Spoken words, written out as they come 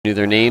Knew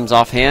their names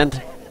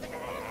offhand,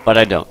 but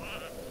I don't.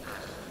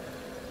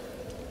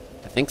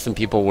 I think some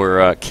people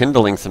were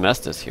kindling some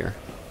Estus here.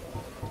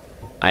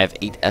 I have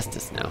 8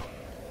 Estus now.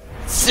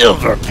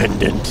 Silver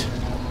pendant!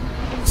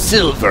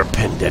 Silver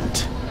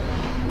pendant!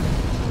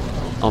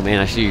 Oh man,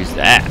 I should use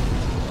that.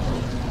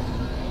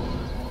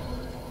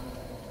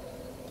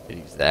 Should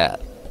use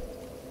that.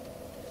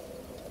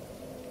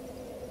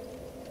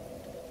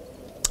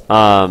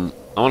 I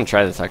want to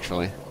try this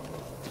actually.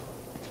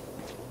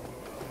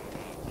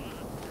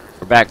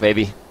 We're back,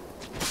 baby.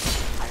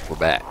 We're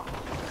back.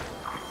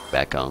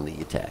 Back on the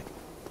attack.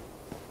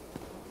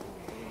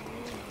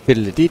 What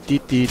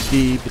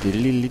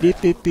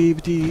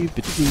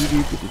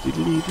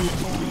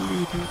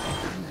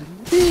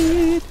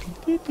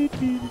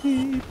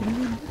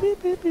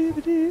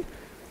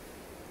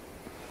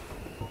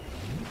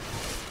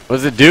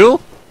does it do?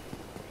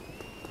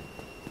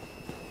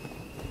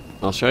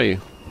 I'll show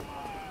you.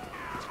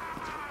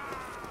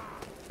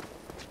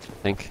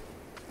 I think.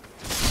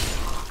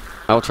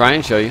 I will try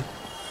and show you.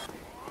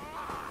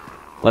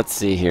 Let's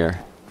see here.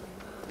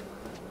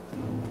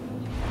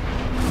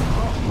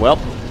 Well,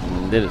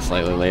 did it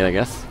slightly late, I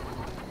guess.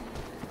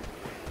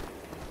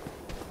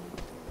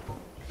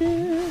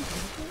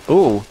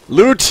 Ooh,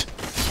 loot!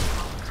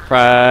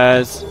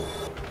 Surprise!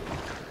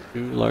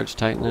 2 large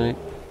titanite.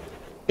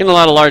 Getting a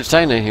lot of large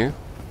titanite here.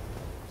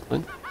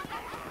 Fun.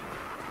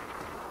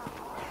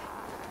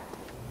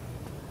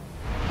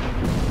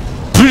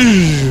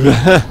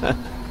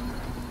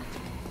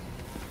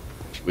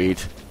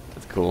 Sweet.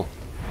 That's cool.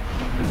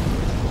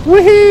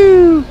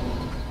 Woohoo!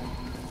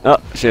 Oh,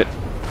 shit.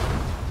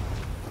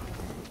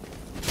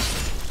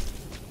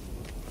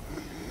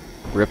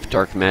 Rip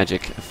dark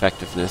magic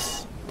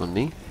effectiveness on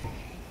me.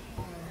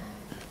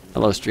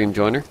 Hello, stream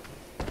joiner.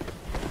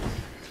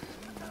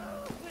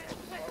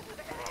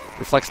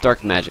 Reflects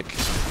dark magic,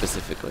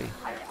 specifically.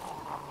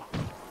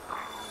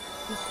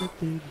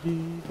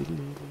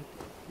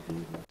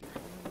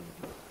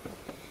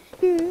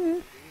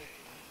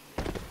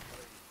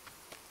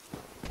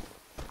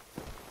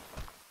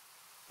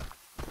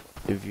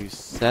 If you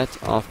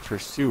set off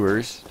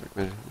pursuers, dark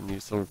magic, and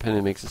use silver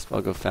pendant makes the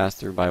spell go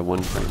faster by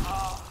 1 frame.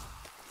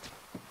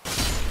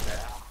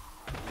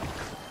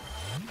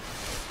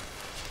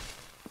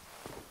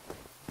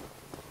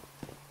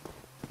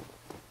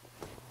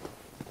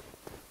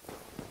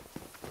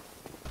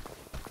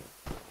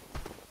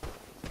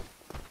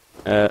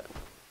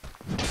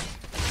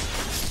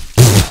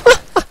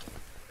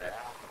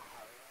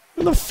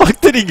 Where the fuck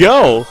did he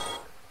go?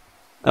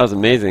 That was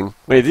amazing.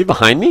 Wait, is he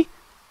behind me?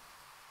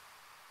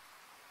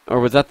 Or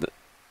was that the...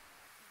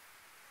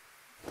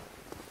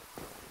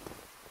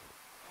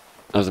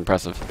 That was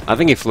impressive. I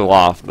think he flew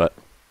off, but...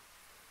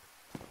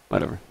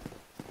 whatever.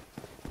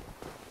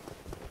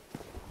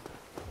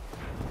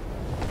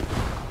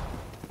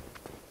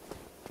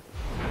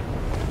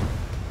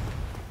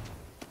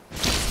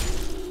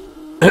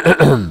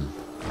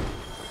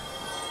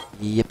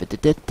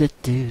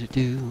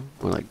 Yep-a-da-da-da-do-do.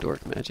 More like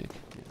dork magic.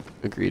 Yeah,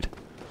 agreed.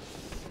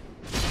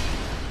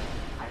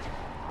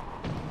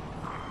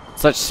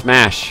 Such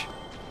smash.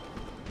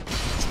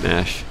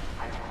 Smash.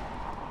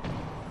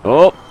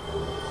 Oh!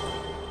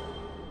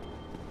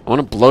 I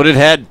want a bloated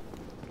head.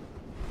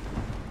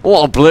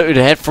 Oh, a bloated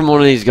head from one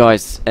of these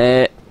guys.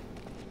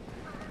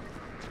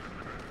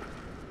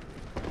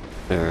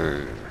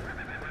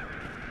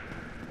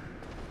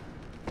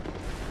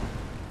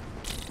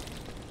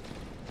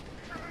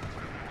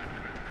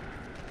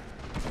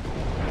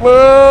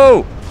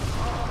 Whoa!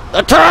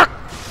 Attack!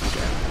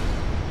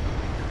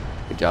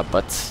 Good job,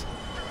 butts.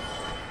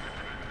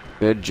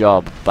 Good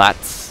job,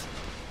 butts.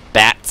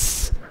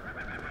 Bats.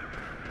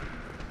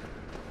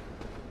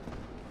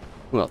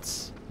 Who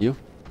else? You?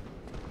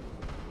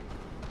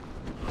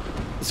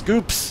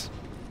 Scoops!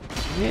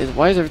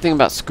 Why is everything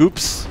about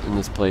scoops in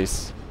this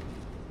place?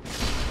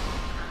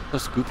 So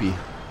scoopy.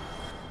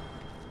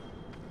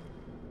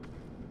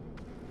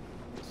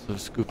 So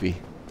scoopy.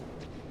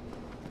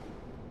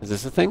 Is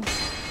this a thing?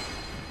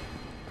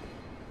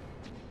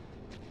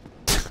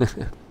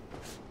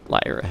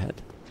 Liar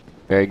ahead.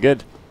 Very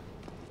good.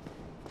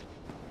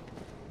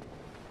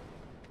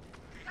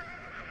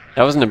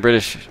 That wasn't a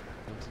British...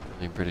 that wasn't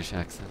really a British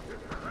accent.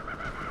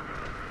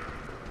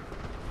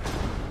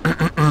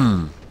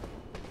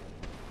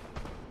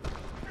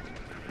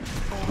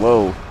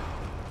 Whoa.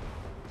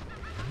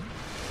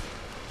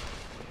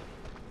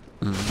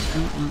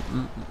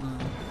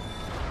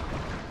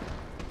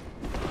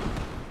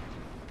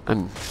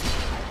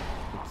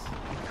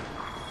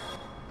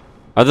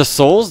 Are the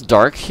souls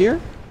dark here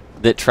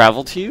that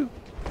travel to you?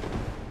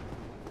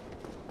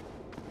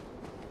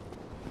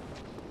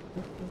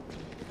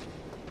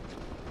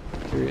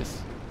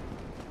 Curious.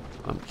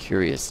 I'm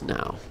curious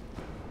now.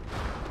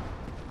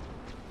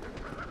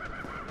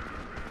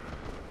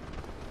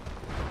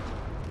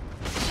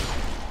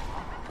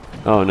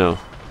 Oh no.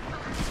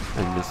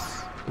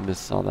 I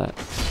missed all that.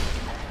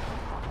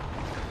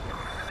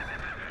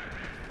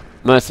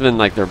 Must have been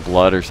like their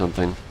blood or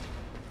something.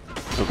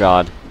 Oh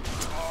god.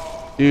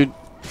 Dude.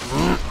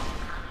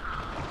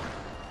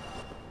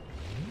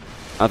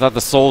 I thought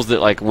the souls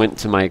that like went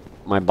to my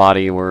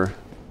body were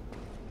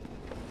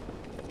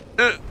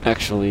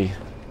actually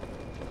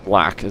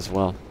black as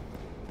well.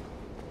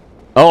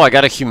 Oh, I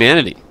got a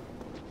humanity.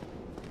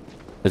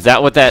 Is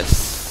that what that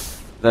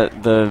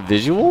the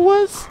visual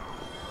was?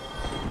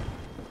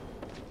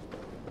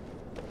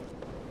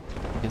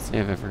 Can't say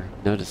I've ever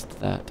noticed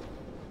that.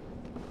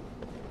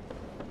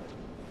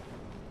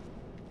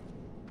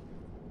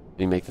 Did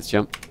he make this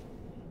jump?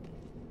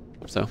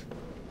 Hope so.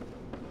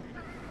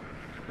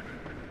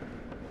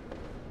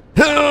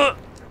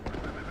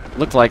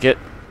 Looked like it.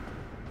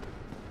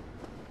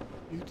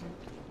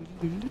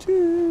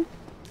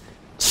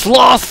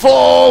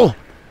 Slothful!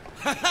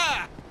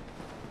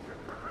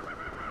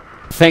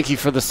 Thank you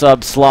for the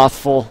sub,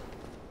 Slothful.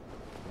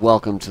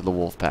 Welcome to the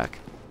wolf pack.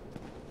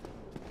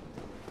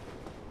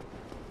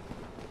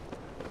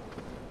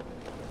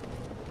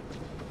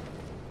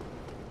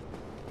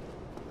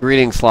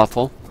 Greetings,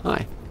 Slothful.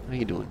 Hi. How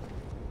you doing?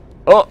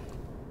 Oh!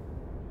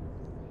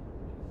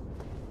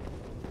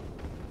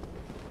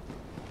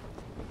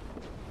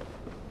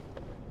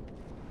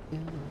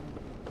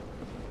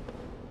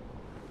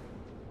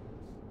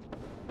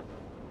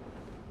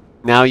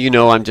 Now you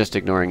know I'm just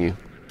ignoring you.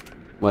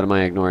 What am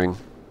I ignoring?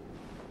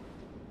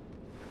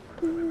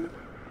 Wait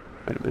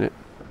a minute.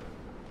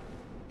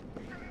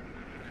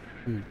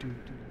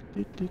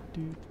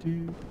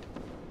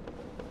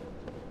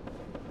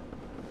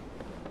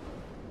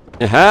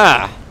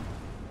 Aha!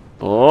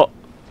 Oh!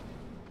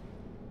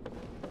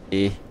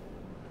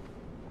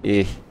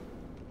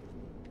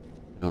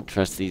 Don't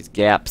trust these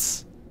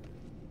gaps.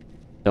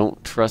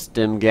 Don't trust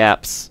them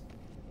gaps.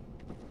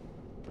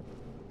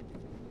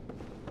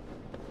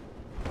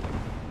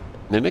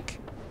 Mimic?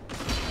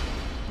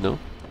 No?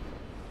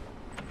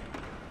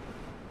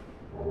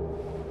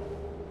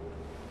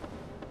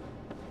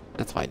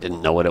 That's why I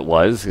didn't know what it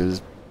was. It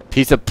was a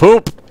piece of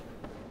poop!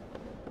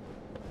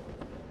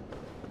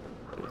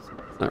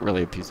 It's not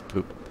really a piece of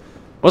poop.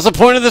 What's the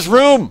point of this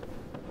room?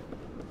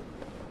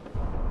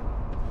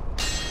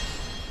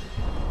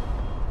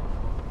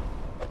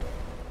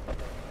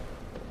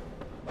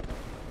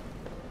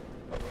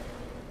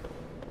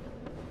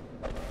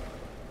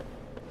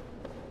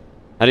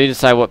 How do you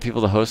decide what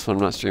people to host when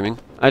I'm not streaming?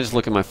 I just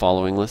look at my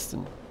following list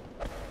and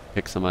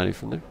pick somebody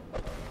from there.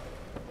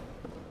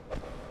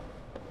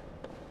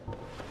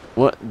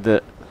 What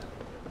the...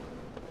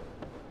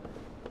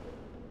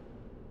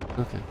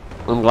 Okay.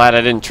 I'm glad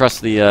I didn't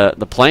trust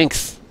the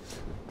planks.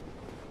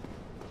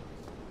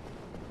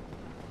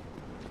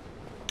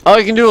 Oh,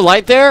 you can do a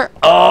light there?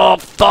 Oh,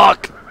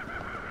 fuck!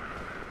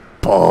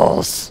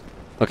 Balls.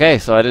 Okay,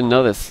 so I didn't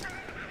know this.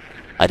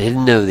 I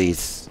didn't know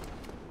these.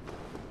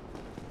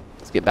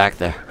 Let's get back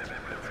there.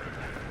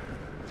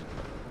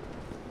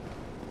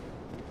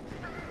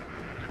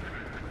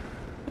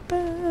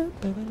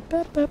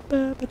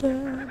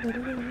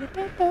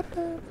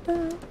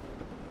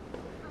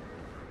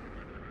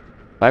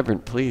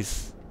 Vibrant,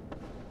 please.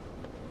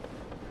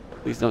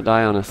 Please don't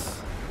die on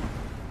us.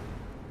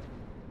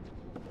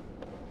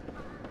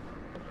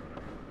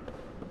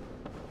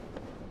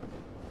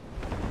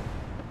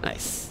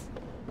 Nice.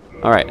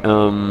 Alright,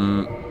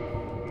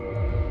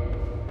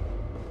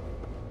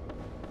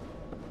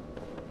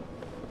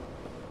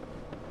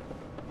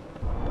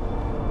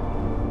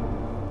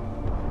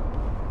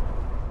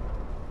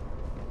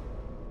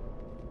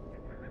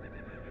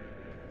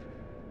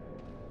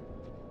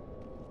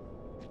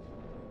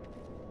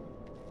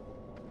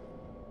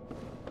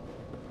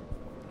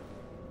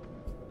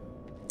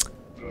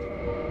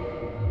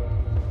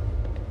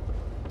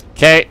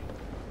 okay.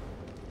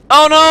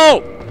 Oh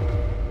no!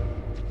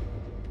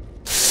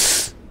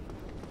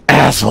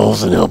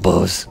 Assholes and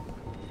elbows.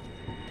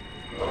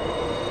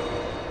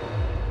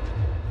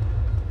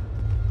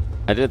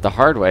 I did it the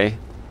hard way.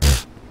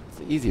 It's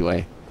the easy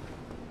way.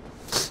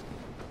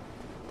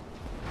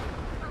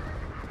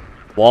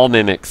 Wall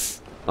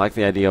mimics. I like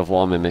the idea of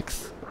wall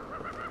mimics.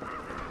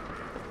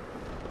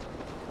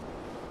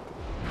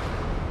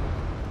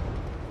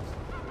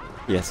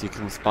 Yes, you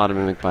can spot a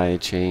mimic by a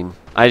chain.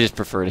 I just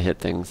prefer to hit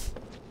things.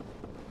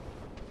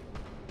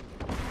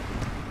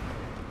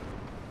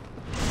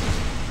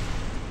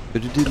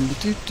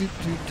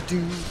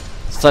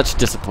 Such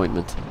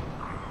disappointment.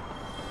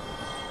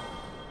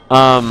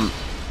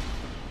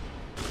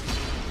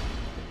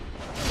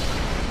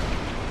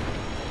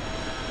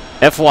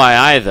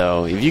 FYI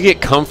though, if you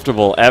get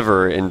comfortable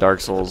ever in Dark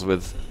Souls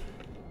with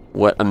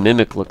what a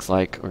mimic looks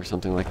like or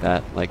something like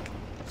that, like,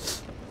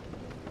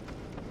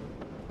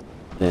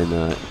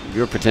 then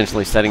you're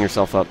potentially setting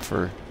yourself up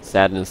for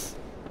sadness.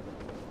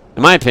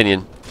 In my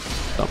opinion.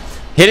 So,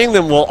 hitting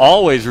them will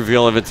always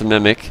reveal if it's a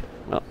mimic.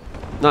 Well,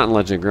 not in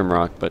Legend of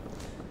Grimrock, but...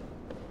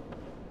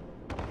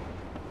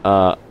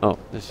 oh,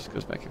 this just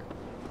goes back here.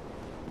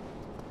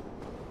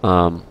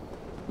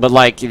 But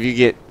like,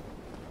 if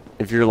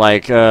you're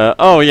like,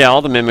 oh yeah,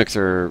 all the mimics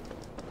are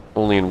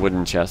only in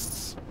wooden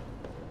chests.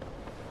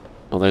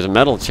 Well, there's a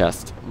metal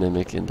chest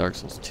mimic in Dark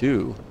Souls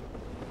 2.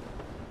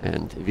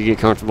 And if you get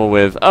comfortable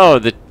with, oh,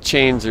 the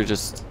chains are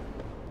just...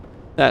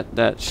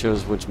 That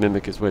shows which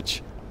mimic is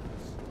which.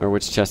 Or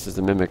which chest is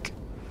the mimic.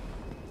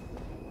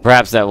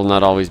 Perhaps that will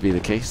not always be the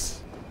case.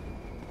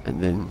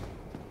 And then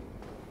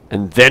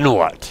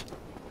what?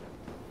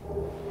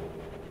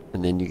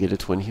 And then you get a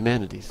Twin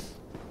Humanities.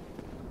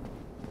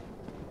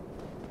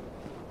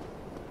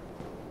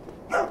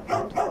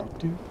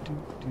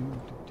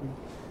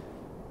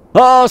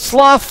 Oh,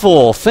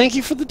 Slothful! Thank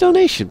you for the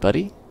donation,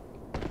 buddy.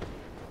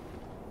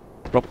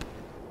 Rope.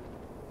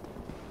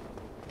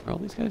 Are all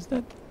these guys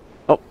dead?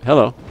 Oh,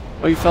 hello.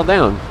 Oh, you fell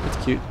down.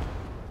 That's cute.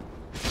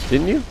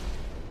 Didn't you?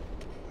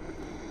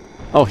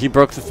 Oh, he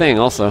broke the thing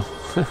also.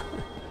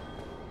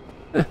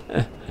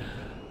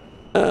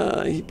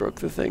 He broke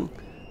the thing.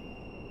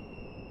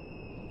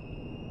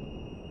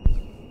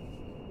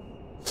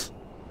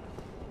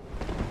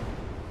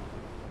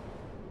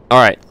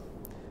 Alright.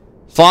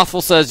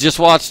 Slothful says, just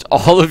watched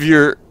all of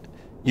your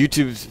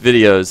YouTube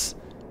videos.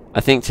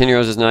 I think 10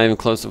 euros is not even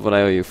close to what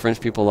I owe you.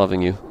 French people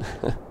loving you.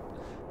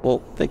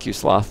 Well, thank you,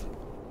 Sloth.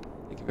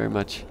 Thank you very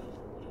much.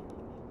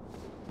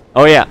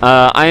 Oh yeah,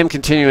 I am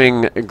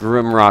continuing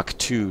Grimrock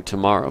 2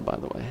 tomorrow, by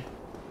the way.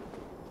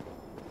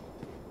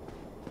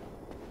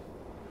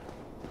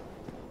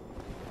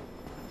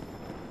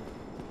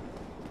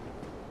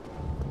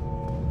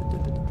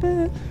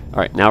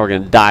 Alright, now we're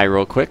gonna die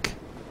real quick.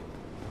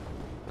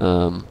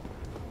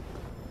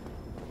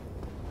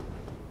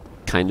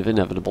 Kind of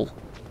inevitable.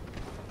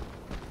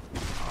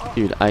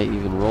 Dude, I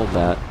even rolled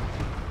that.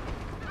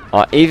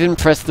 I even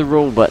pressed the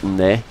roll button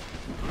there.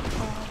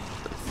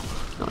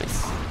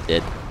 Nice.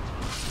 Dead.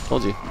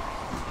 Told you.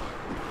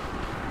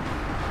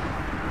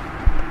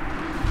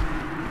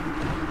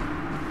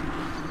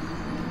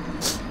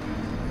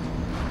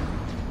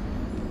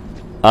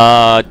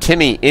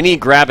 Timmy, any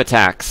grab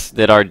attacks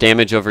that are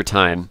damage over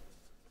time.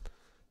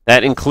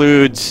 That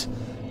includes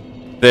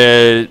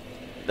the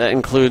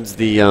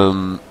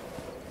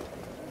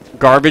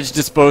garbage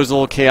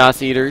disposal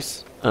chaos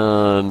eaters,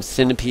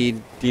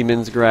 centipede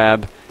demons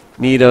grab,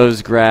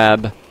 Nido's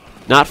grab,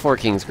 not Four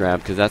Kings grab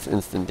because that's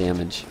instant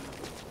damage.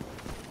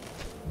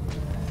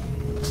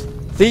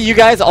 See, you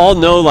guys all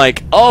know,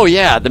 like, oh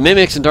yeah, the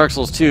mimics in Dark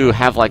Souls 2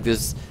 have like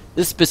this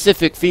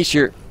specific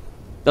feature.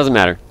 Doesn't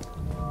matter.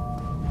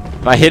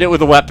 If I hit it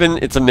with a weapon,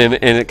 it's a mimic,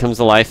 and it comes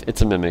to life,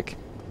 it's a mimic.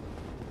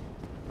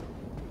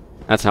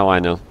 That's how I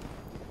know.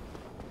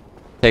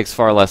 Takes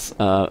far less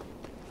time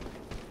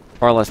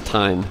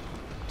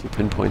to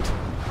pinpoint.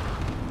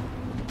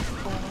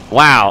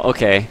 Wow.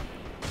 Okay.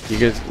 You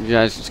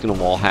guys just gonna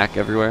wall hack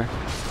everywhere?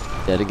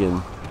 Dead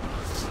again.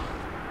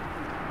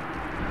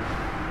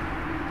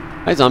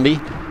 Hi, zombie.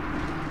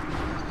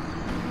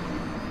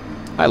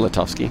 Hi,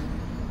 Latovsky.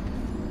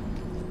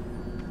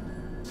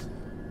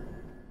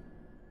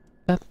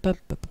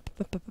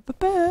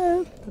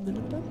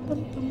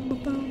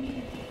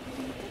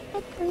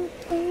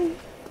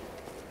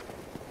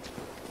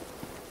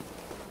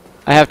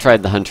 I have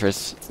tried the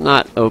Huntress. It's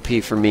not OP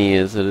for me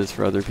as it is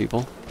for other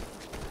people.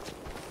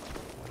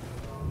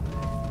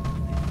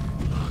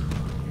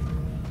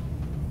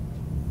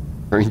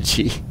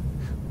 RNG.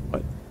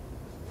 What?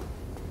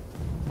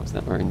 What's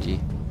that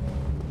RNG?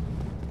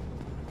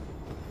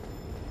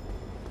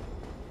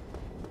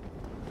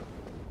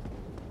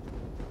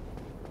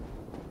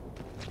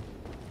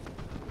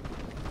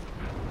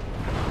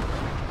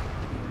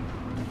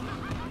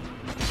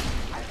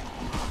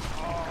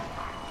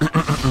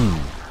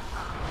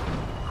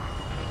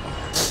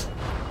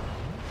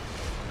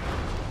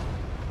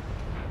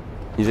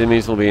 These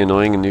enemies will be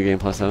annoying in New Game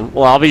Plus 7.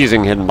 Well, I'll be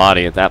using Hidden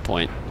Body at that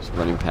point. Just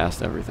running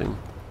past everything.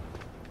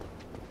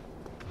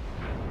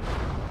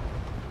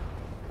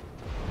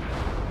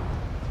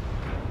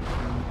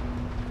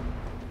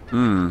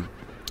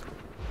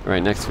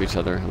 Right next to each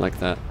other. I like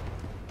that.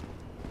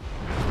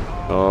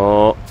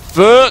 Oh,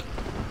 fuck!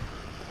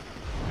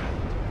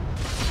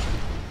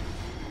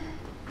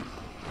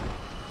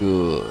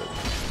 Good.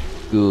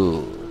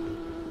 Good.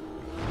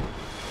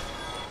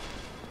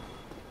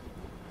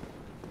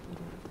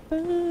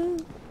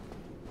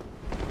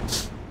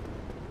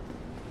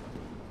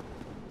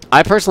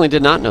 I personally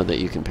did not know that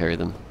you can parry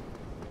them.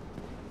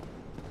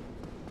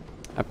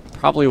 I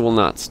probably will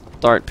not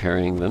start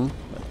parrying them.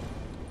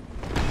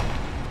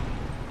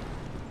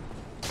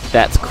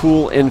 That's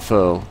cool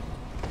info.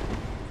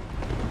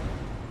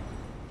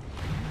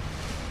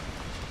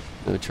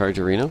 No charge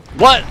arena?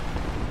 What?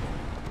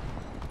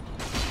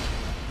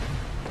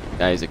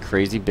 Guy's a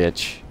crazy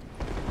bitch.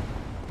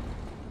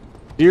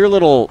 Do your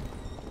little...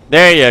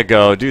 There you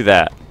go, do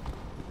that.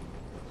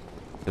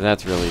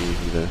 That's really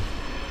easy to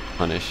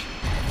punish.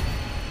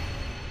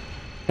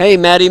 Hey,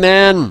 Maddie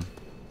Man!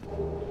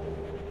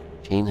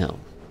 Chain Helm.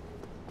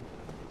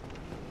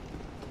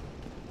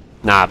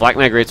 Nah, Black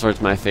Knight Greatsword's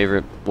my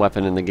favorite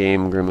weapon in the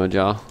game,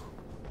 Grimojaw.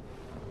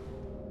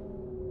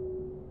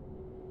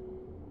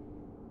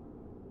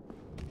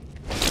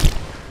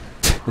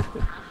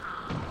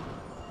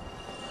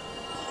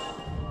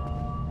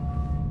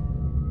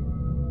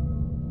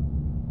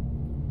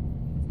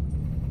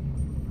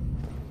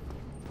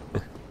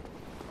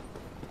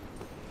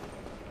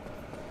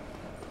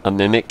 A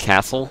mimic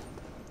castle?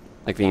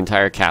 Like the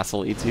entire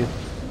castle eats you?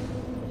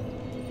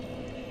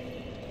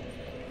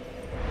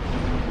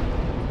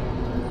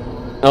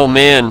 Oh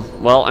man,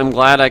 well, I'm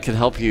glad I could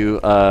help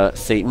you,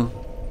 Satan.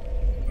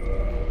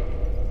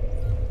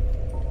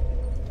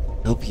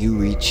 Help you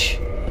reach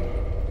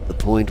the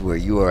point where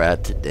you are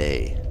at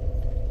today.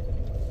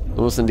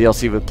 Almost in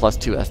DLC with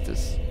 +2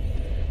 Estus.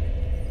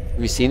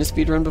 Have you seen a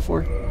speedrun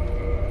before?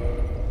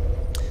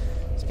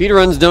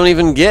 Speedruns don't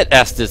even get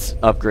Estus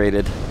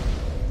upgraded.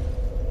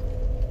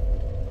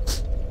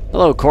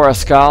 Hello,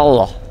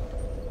 Coruscant.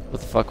 What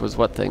the fuck was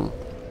what thing?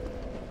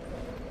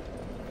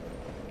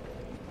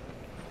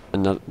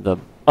 Another,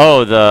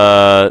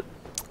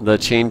 the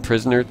chain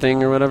prisoner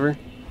thing or whatever.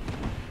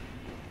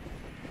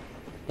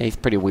 Yeah, he's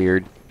pretty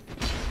weird.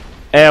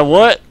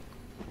 What?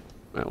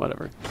 Right,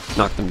 whatever.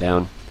 Knocked him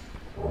down.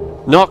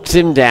 Knocked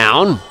him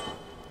down.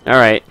 All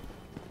right.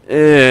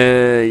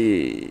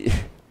 This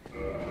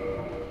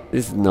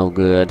is no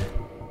good.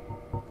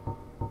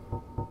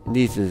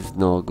 This is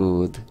no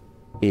good.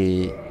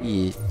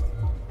 Yes.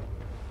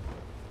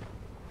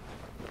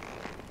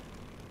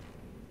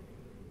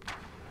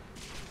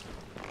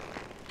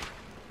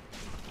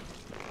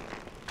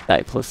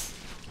 Die, plus.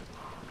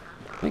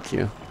 Thank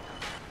you.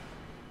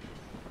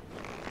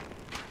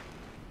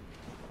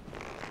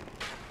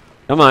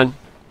 Come on.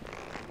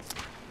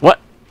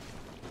 What?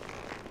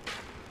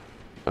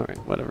 Alright,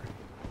 whatever.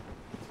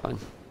 Fine.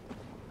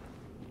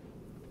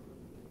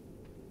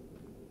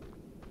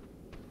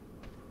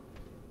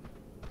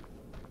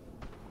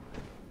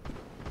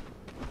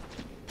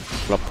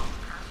 Flop.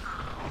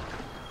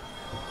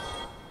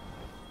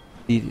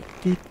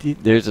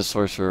 There's a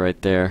sorcerer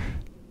right there.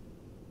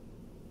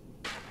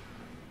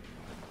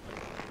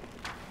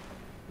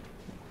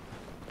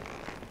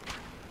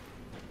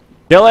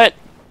 Kill it!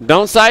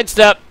 Don't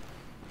sidestep!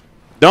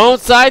 Don't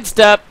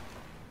sidestep!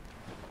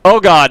 Oh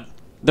god!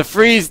 The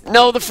freeze!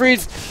 No, the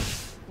freeze!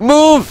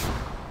 Move!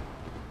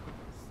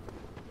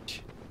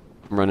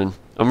 I'm running.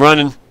 I'm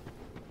running!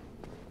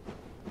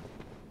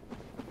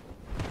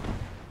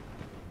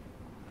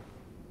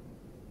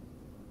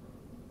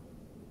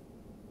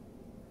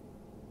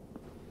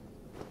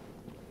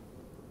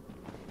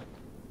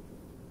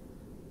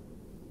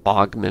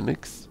 Fog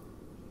mimics?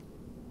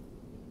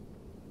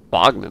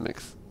 Fog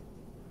mimics?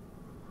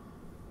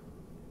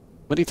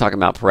 What are you talking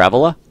about,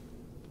 Parabola?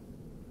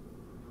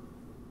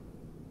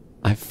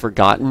 I've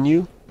forgotten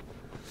you?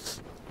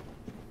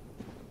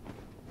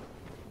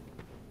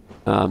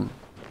 I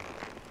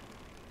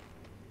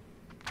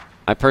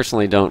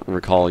personally don't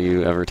recall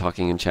you ever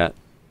talking in chat,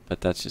 but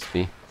that's just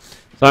me.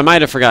 So I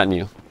might have forgotten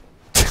you.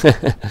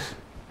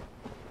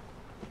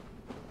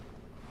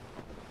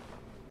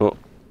 Oh.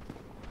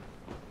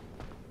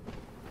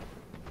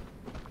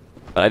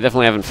 But I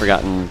definitely haven't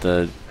forgotten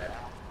the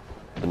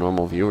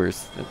normal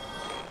viewers that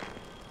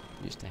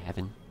used to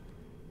heaven.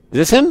 Is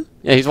this him?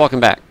 Yeah, he's walking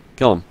back.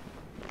 Kill him.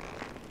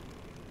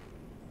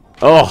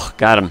 Oh,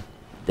 got him.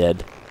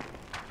 Dead.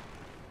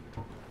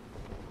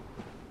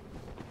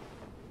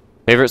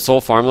 Favorite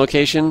soul farm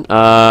location?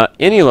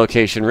 Any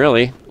location,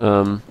 really.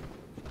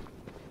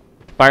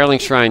 Firelink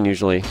Shrine,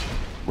 usually,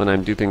 when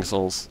I'm duping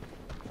souls.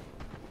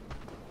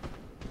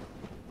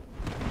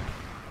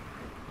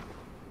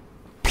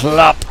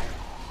 Plop!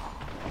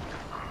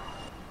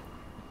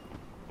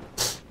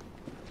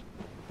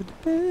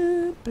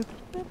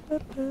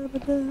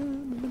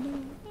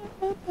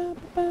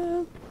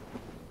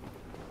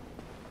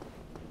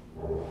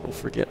 We'll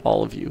forget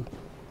all of you.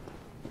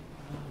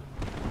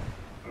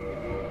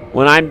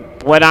 When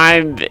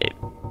I'm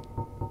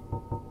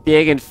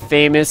big and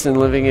famous and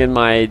living in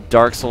my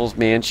Dark Souls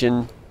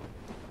mansion,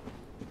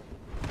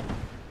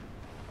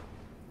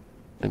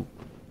 I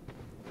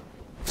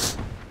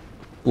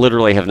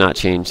literally have not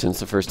changed since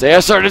the first day I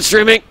started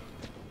streaming.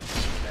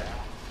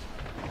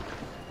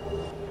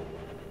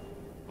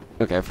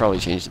 Okay, I've probably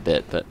changed a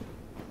bit, but...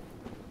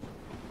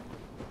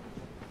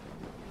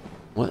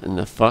 What in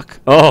the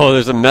fuck? Oh,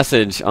 there's a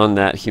message on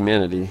that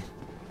humanity.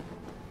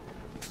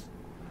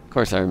 Of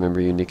course I remember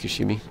you,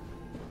 Nikushimi.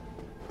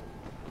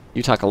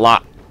 You talk a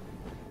lot.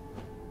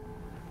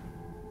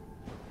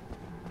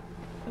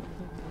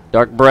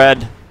 Dark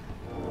bread.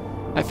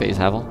 Hi, FaZe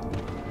Havel.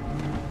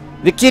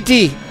 The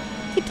kitty!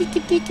 Kitty,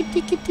 kitty,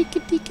 kitty, kitty,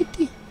 kitty,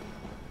 kitty.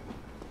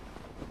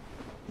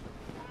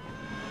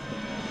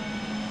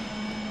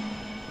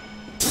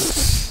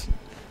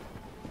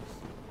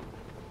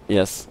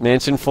 Yes,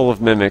 mansion full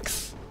of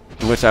mimics,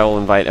 in which I will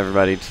invite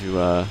everybody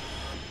to a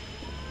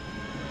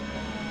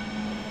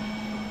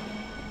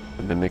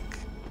mimic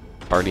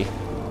party.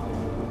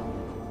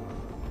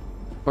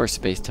 Or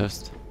space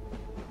toast.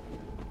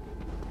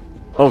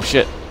 Oh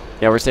shit.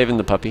 Yeah, we're saving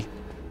the puppy.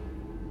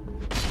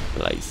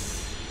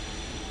 Nice.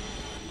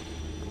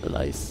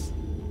 Nice.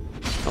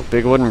 Oh,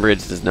 Big Wooden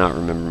Bridge does not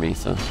remember me,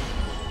 so...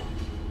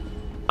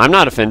 I'm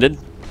not offended.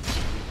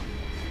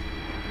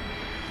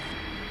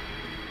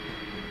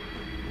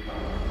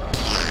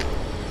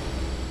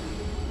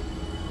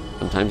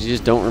 Sometimes you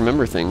just don't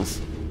remember things.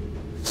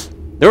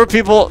 There'd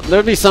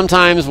be some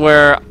times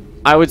where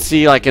I would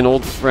see like an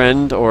old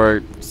friend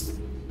or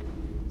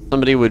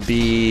somebody would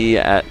be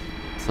at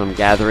some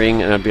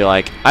gathering, and I'd be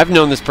like, I've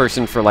known this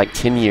person for like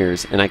 10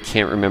 years, and I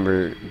can't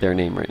remember their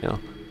name right now.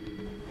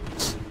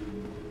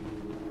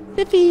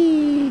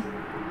 Zippy!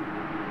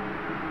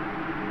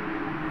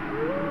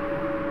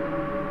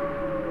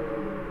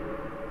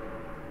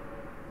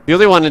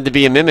 Really wanted to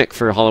be a mimic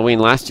for Halloween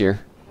last year.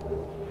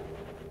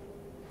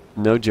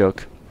 No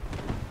joke.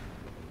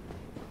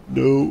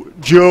 No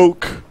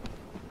joke.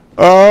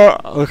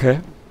 Okay.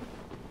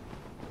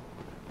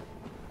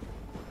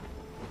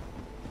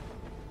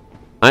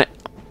 I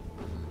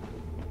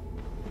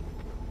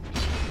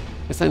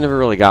guess I never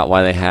really got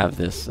why they have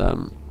this,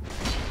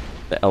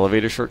 the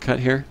elevator shortcut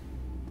here.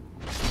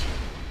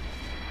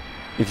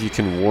 If you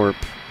can warp.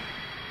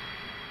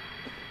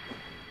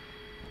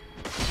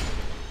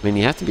 I mean,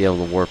 you have to be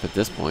able to warp at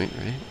this point,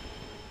 right?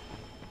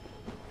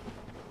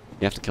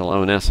 You have to kill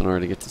ONS in order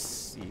to get to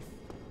C.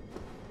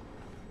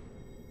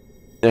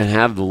 And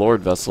have the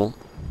Lord Vessel.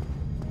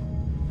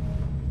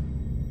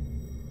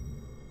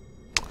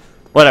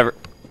 Whatever.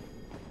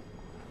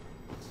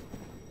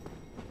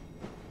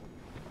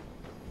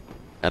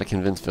 Gotta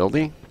convince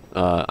Fildy?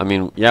 I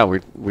mean, yeah,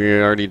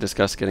 we already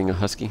discussed getting a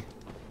Husky.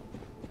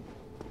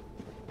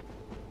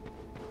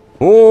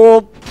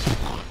 Oh!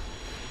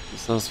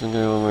 So some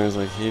guy one where I was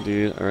like, hey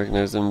dude, I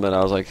recognize him, but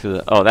I was like, who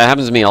the oh, that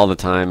happens to me all the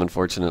time,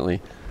 unfortunately.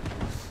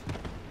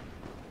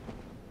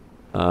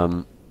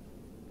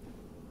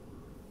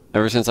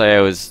 Ever since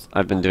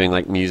I've been doing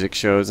like music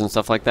shows and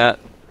stuff like that.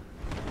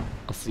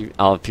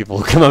 I'll have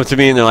people come up to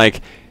me and they're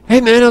like, hey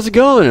man, how's it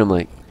going? And I'm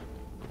like,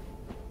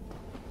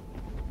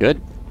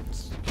 good.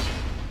 It's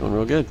going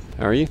real good.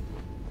 How are you?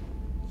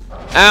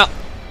 Ow!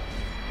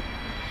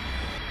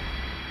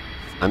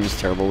 I'm just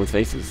terrible with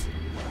faces.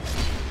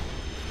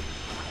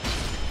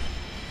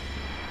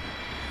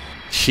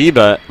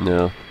 Shiba?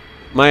 No.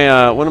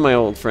 My one of my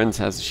old friends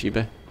has a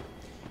Shiba.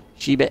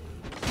 Shiba.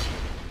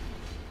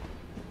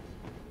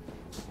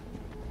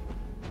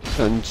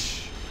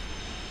 Punch.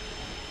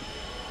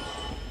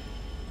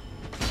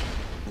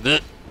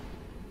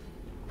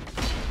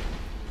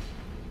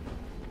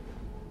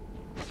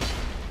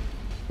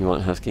 You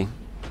want Husky?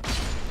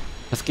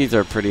 Huskies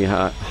are pretty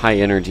high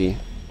energy.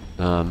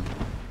 That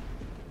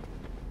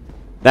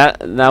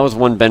was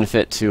one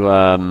benefit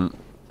to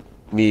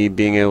me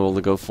being able to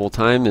go full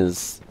time,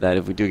 is that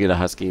if we do get a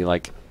Husky,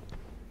 like,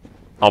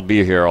 I'll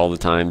be here all the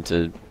time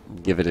to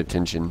give it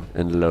attention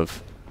and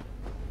love.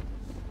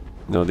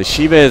 No, the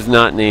Shiba is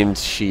not named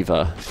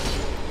Shiva.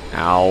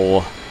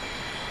 Ow.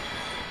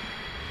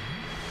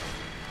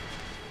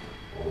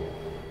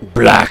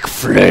 Black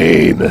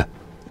Flame!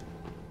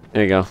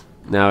 There you go.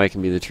 Now I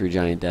can be the true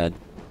giant dad.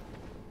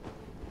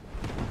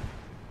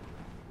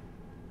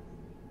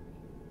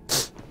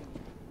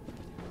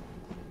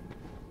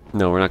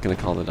 No, we're not going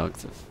to call the dog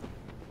Sif.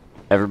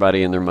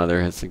 Everybody and their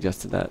mother has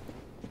suggested that.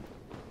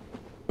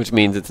 Which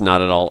means it's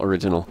not at all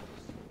original.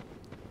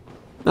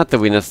 Not that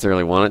we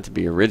necessarily want it to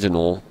be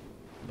original,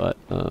 but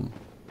we're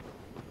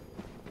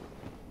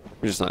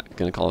just not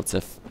going to call it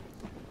Sif.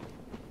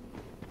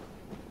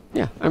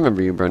 Yeah, I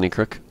remember you, Brony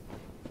Crook.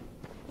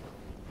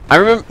 I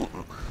remember...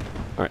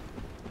 Alright.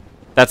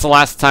 That's the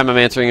last time I'm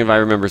answering if I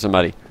remember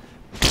somebody.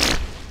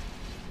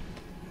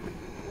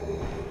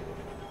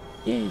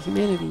 Yay,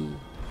 humanity.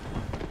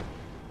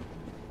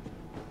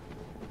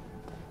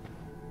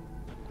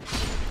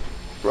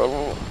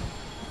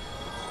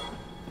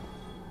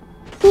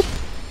 Boop.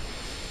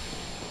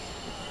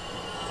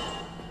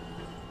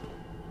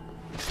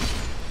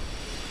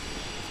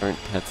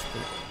 Aren't pets,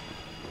 they're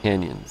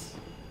companions.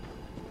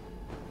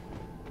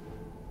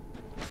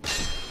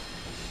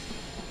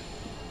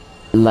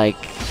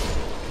 Like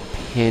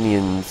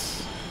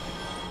companions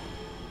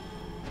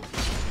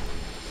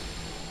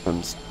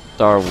from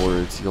Star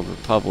Wars: The Old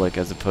Republic,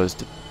 as opposed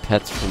to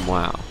pets from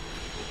WoW.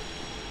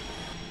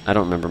 I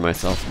don't remember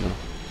myself, no.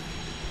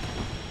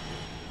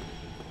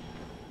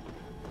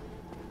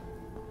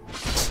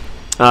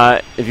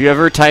 If you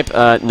ever type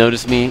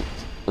 "notice me"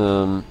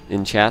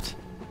 in chat,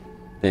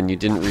 then you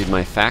didn't read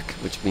my FAQ,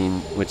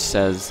 which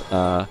says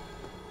that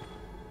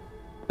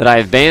I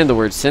have banned the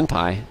word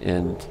senpai,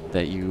 and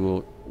that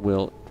you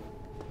will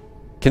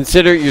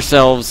consider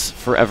yourselves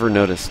forever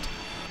noticed.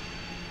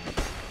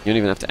 You don't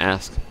even have to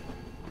ask.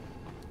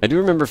 I do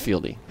remember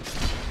Fieldy.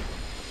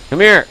 Come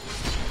here,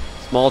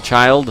 small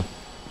child.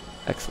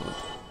 Excellent.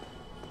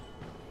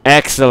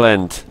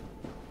 Excellent.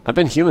 I've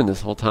been human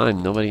this whole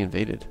time. Nobody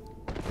invaded.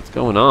 What's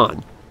going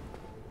on?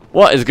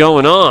 What is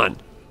going on?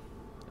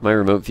 Am I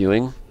remote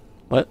viewing?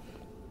 What?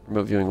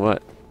 Remote viewing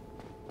what?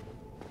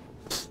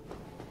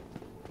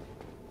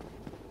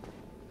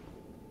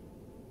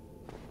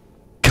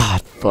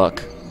 God,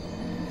 fuck.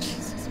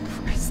 Jesus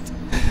Christ.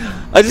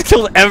 I just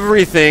killed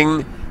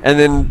everything and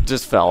then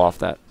just fell off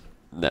that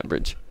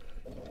bridge.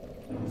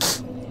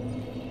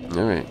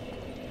 Alright.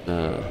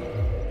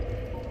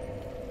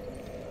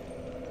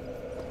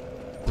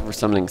 We're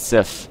summoning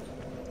Sif.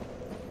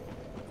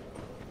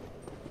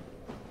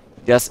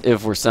 Guess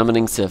if we're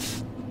summoning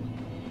Sif.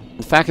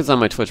 The fact is on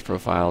my Twitch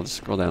profile. Just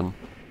scroll down.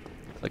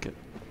 Click it.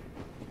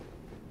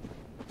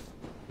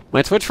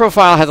 My Twitch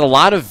profile has a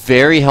lot of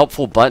very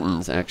helpful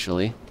buttons,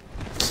 actually.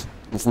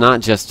 It's not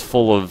just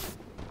full of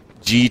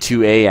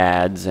G2A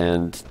ads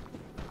and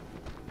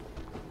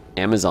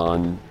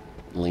Amazon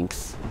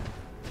links.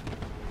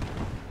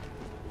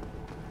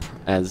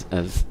 As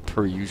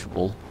per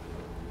usual.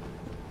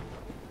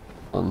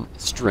 On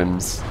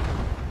streams.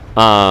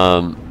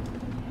 Roll!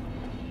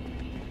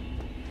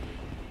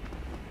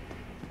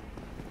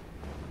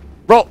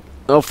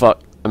 Oh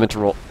fuck. I meant to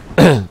roll.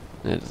 It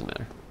doesn't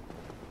matter.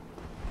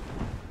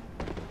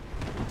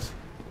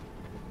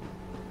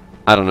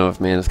 I don't know if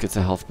Manus gets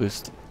a health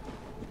boost.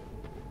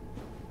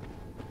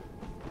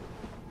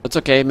 It's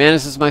okay.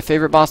 Manus is my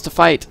favorite boss to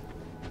fight.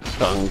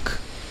 Dunk.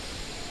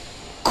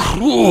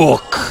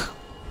 Crook!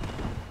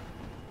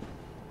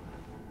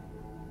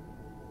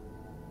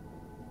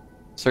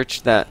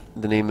 Search the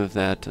name of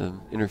that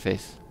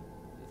interface.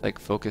 Like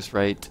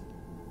Focusrite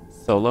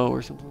Solo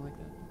or something like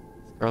that.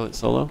 Scarlet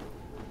Solo.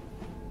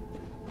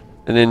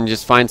 And then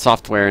just find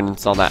software and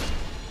install that.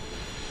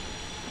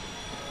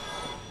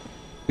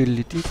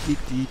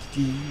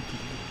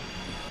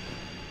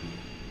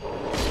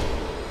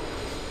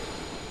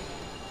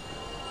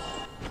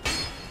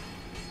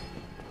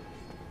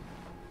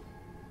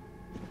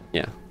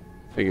 Yeah,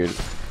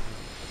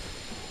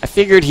 I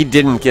figured he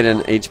didn't get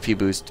an HP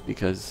boost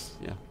because,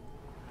 yeah.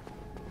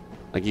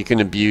 Like you can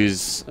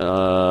abuse,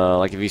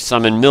 like if you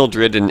summon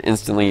Mildred and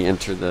instantly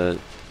enter the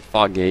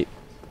fog gate,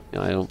 you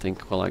know, I don't think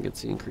Quilla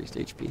gets the increased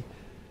HP.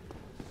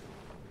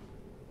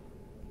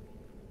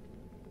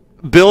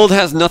 Build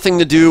has nothing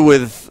to do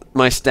with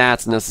my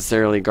stats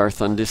necessarily,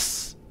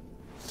 Garthundis.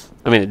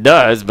 I mean, it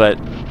does, but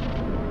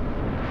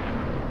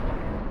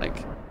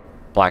like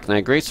Black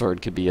Knight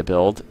Greatsword could be a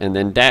build, and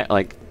then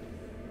like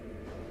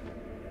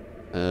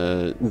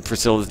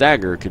Priscilla's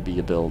Dagger could be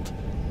a build.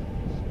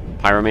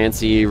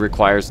 Pyromancy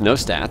requires no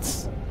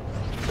stats.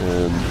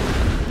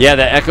 Yeah,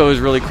 that echo is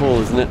really cool,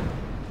 isn't it?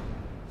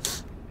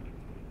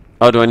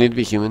 Oh, do I need to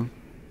be human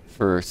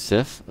for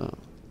Sif? Oh,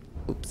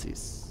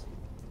 oopsies.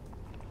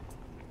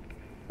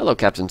 Hello,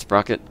 Captain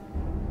Sprocket.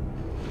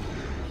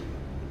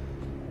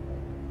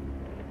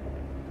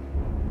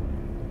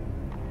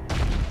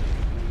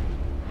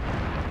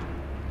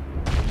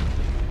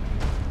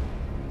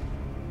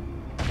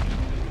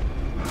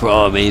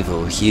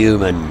 Primeval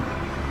human.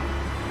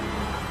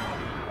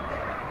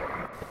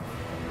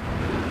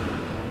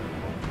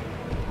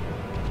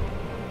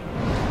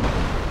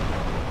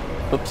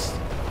 Oops.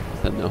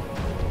 Said no.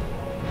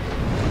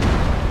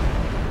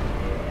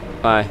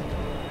 Bye.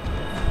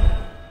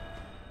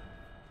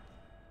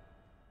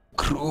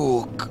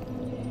 Crook.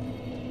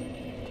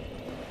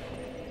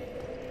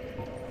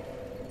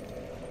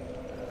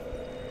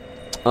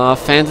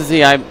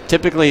 Fantasy, I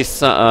typically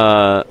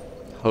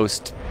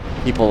host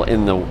people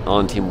in the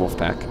on Team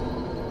Wolfpack.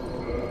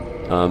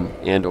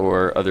 And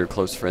or other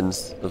close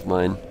friends of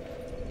mine.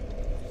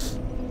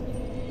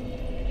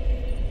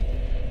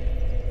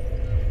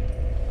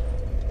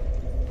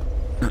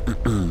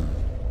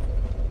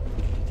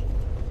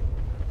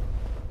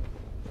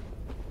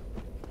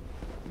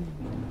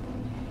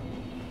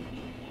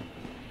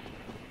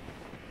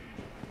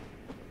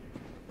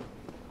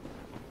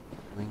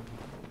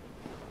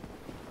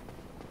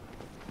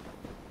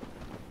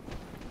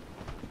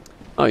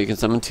 Oh, you can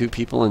summon 2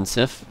 people in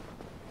Sif?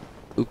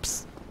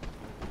 Oops.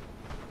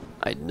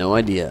 I had no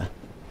idea.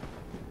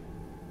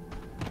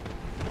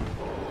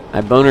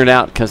 I bonered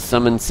out because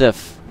summon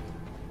Sif.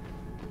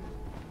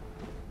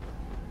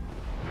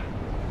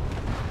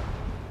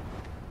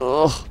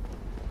 Ugh.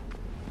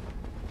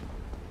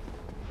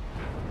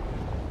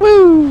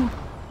 Woo!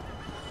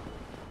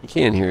 You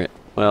can hear it.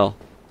 Well,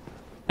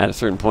 at a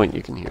certain point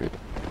you can hear it.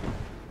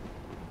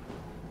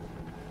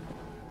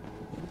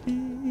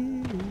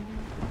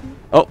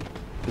 Oh!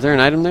 Is there an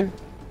item there?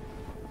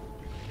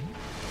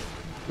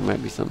 There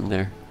might be something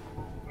there.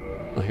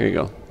 Oh, here you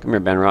go. Come here,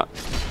 Banrot.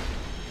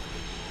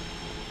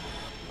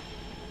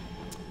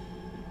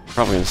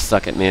 Probably gonna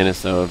suck at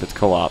Manus though if it's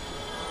co-op.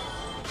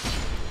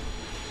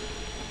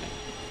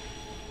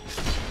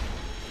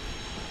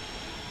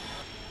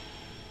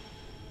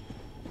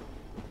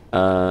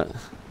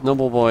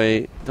 Noble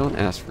boy, don't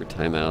ask for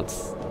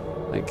timeouts.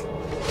 Like,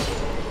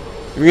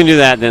 if you're gonna do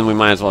that, then we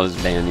might as well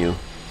just ban you.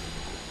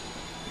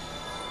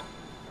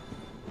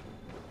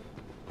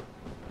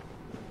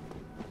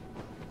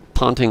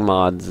 Taunting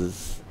mods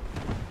is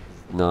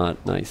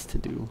not nice to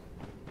do.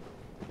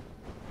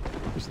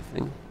 Here's the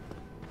thing.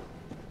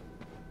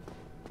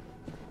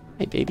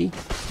 Hey, baby.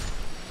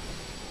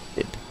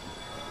 Bib.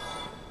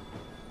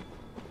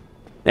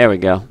 There we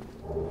go.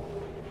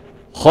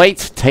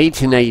 White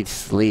Titanite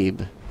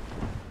sleep.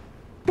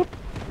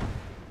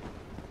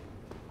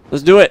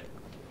 Let's do it.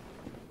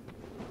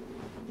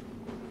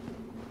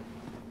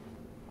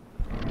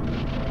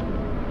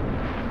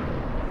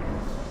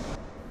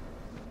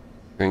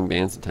 Comparing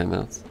bans and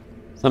timeouts.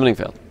 Summoning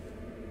failed.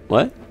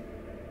 What?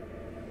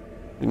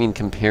 What do you mean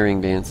comparing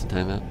bans and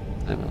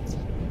timeouts?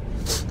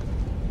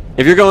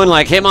 If you're going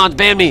like, hey mods,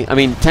 ban me! I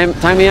mean,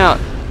 time me out.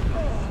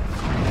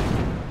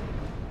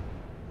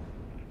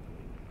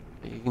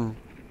 You can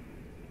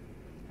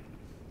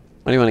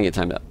Why do you want to get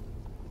timed up?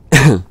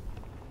 Is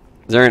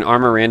there an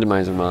armor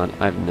randomizer mod?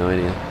 I have no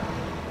idea.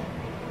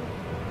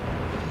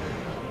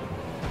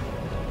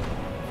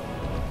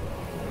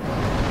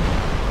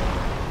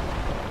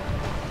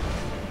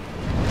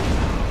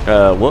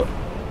 What?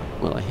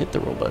 Well, I hit the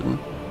roll button.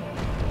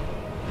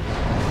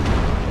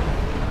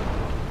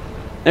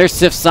 There's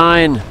Sif's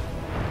sign!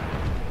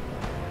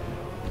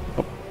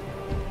 Oh.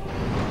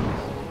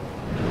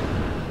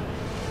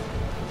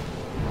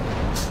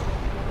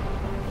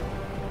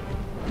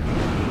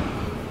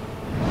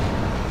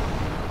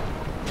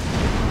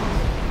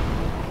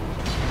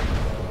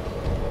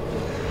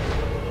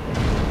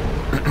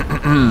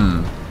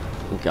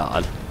 Oh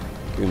god.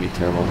 It's gonna be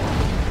terrible.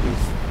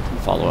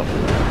 Please follow up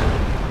with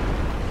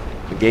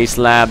that. The gay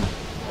slab.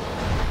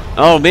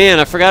 Oh man,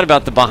 I forgot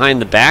about the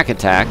behind the back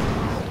attack.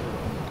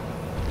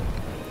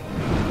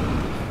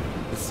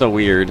 It's so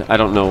weird. I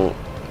don't know.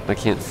 I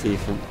can't see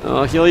from. Oh,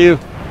 I'll heal you.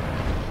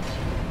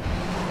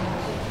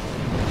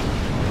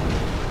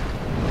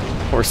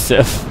 Poor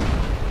Sif.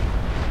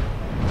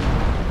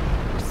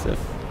 Poor Sif.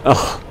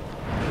 Oh.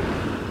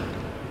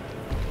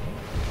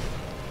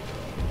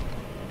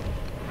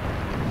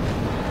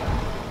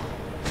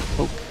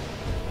 Poke.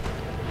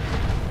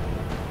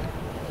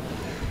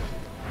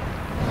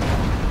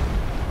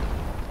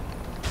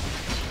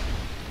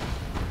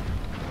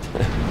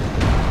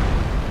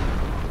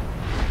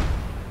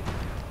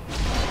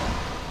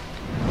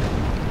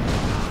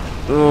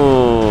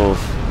 Ooh.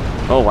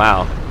 Oh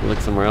wow. Look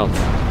somewhere else.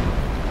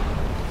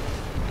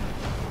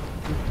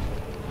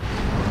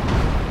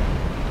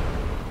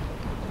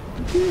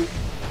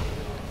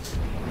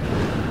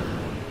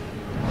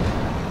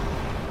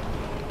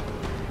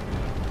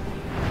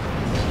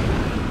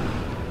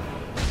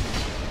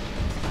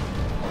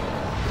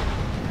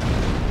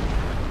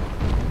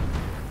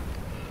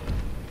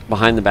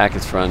 Behind the back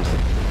is front.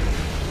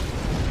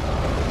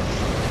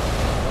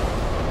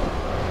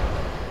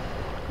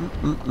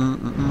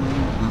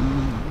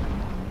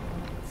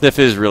 Sif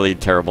is really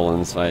terrible in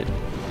this fight.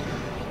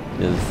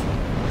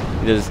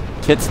 He does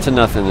kits to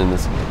nothing in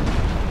this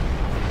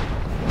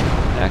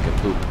pack of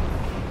poop.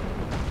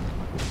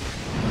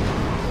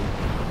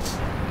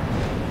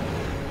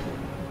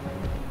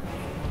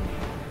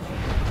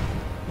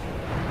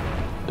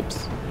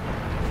 Oops.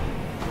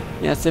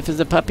 Yeah, Sif is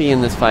a puppy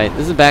in this fight.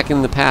 This is back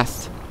in the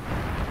past.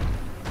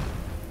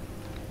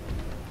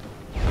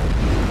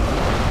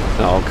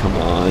 Oh, come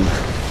on.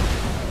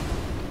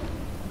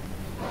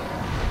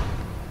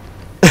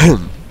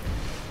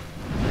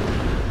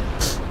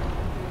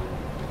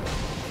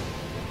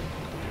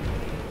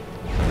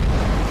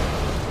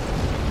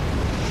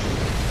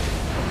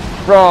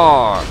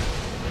 Roar!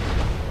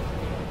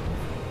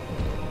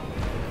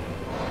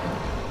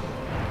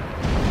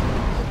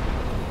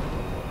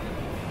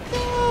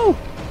 No!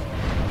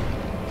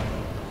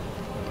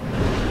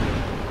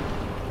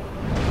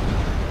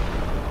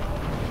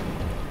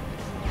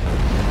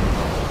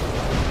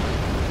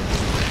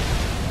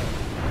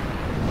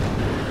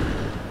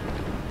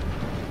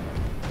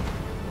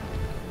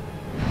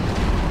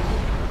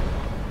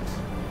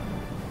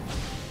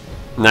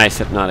 Nice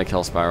hypnotic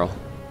hell spiral.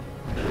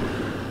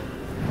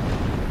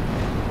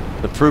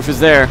 The proof is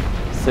there.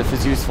 Sif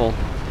is useful.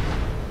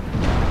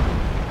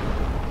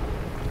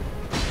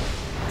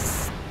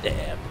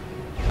 Stab.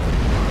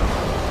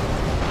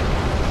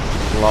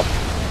 Glop.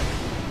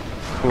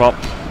 Glop.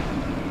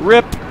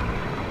 Rip.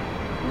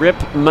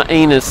 Rip my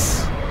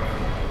anus.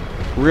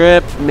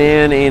 Rip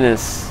man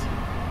anus.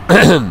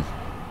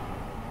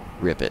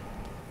 Rip it.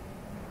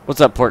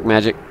 What's up, Pork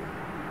Magic?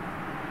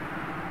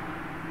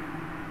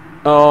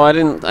 Oh, I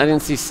didn't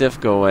see Sif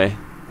go away.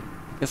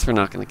 Guess we're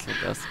not gonna kill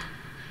Dusk.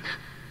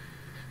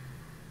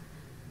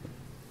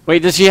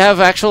 Wait, does she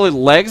have actually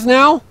legs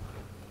now?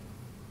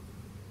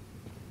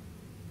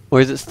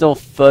 Or is it still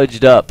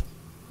fudged up?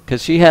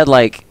 Because she had,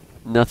 like,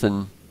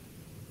 nothing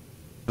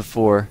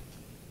before.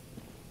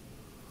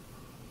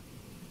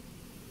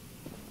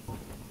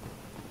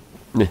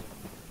 Meh.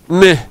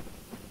 Meh.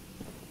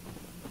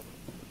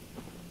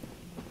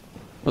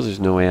 Well, there's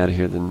no way out of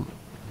here than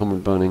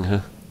homeward boning, huh?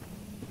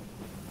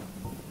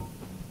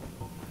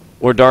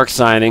 Or dark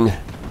signing.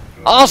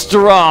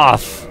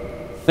 Osteroth!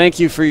 Thank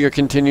you for your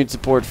continued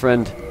support,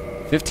 friend.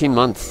 15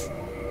 months.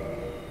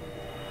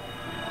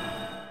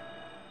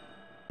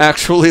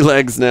 Actually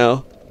legs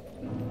now.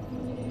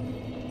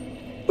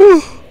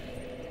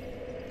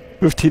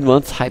 15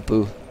 months?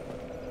 Hypo.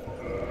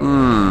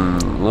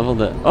 Level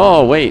that.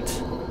 Oh, wait.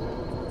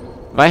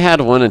 If I had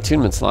one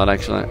attunement slot,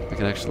 actually, I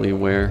could actually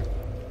wear.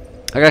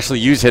 I could actually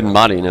use hidden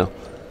body now.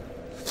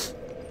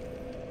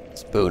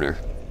 Spooner.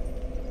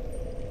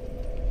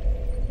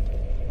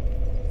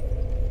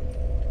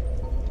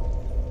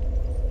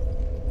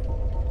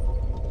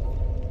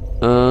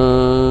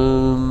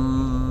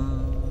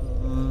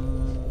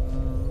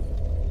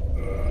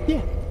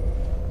 Yeah.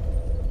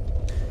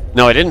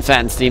 No, I didn't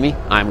fat and steamy.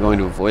 I'm going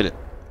to avoid it.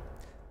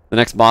 The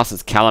next boss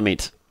is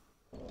Calamite.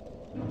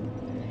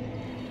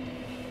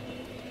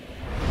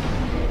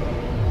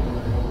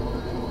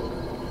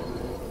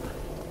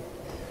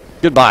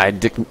 Goodbye,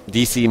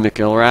 DC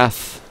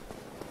McIlrath.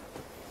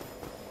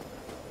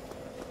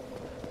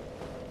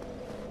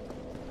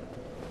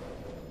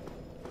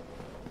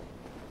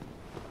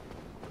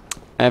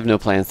 I have no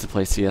plans to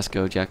play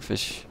CSGO,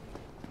 Jackfish.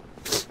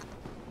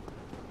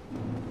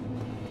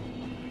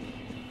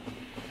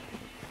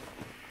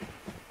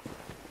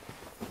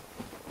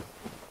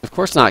 Of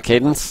course not,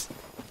 Cadence.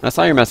 I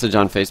saw your message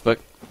on Facebook.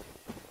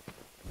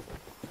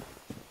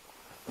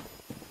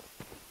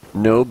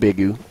 No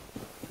bigoo.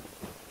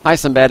 Hi,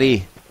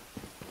 somebody.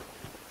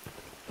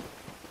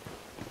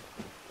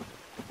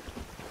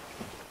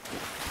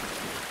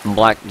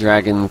 Black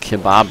Dragon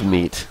kebab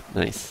meat.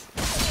 Nice.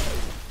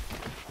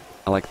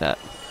 I like that.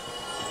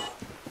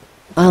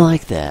 I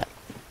like that.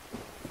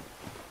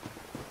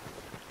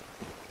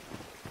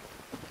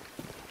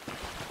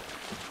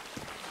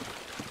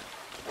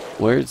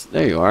 Where's...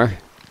 There you are.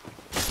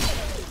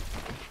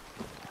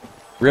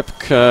 Rip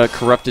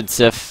corrupted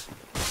Sif.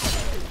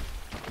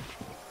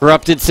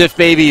 Corrupted Sif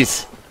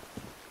babies!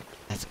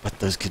 That's what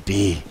those could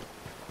be.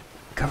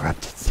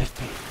 Corrupted Sif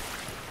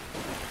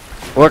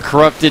babies. Or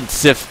corrupted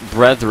Sif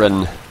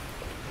brethren.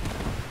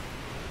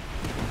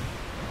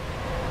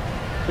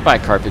 Goodbye,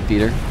 carpet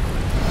beater.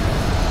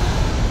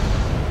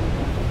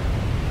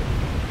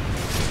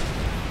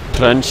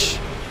 Crunch.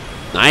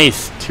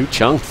 Nice! 2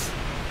 chunks.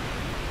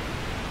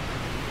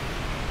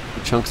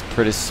 2 chunks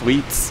pretty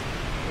sweets.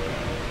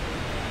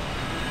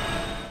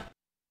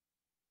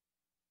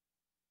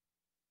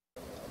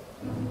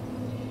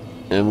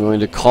 I'm going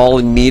to call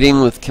a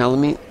meeting with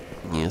Calamite.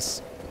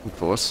 Yes, of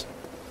course.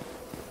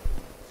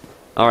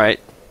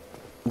 Alright.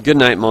 Good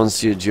night,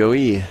 Monsieur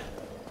Joey.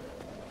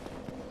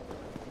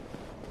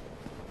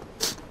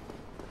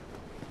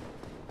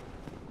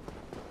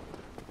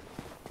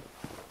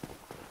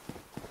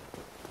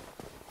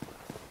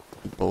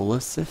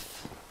 Ebola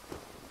Sif?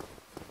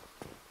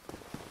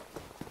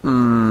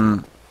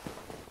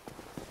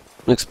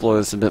 Explore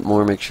this a bit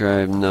more, make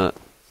sure I've not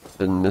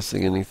been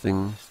missing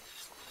anything.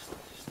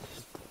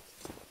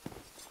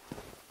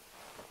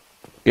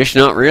 Guess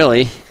not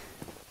really.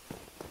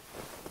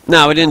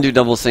 No, we didn't do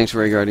double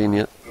Sanctuary Guardian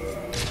yet.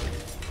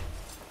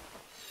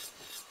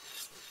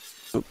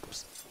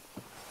 Oops.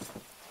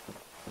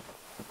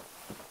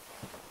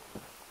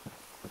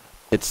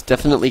 It's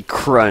definitely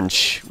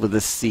Crunch with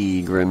a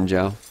C,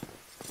 Grimjow.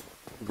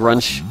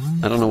 Grunch?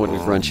 I don't know what a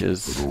Grunch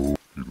is. And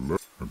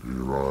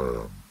here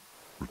I am,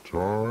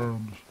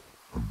 retired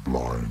and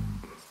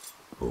blind.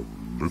 Of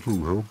little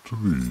help to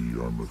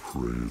thee, I'm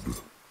afraid.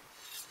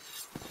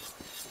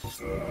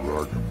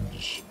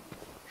 Dragons,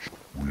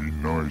 we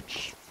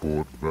knights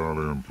fought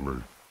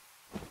valiantly,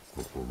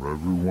 but for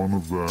every one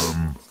of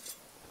them,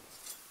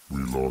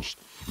 we lost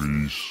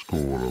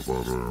 70 of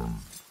our own.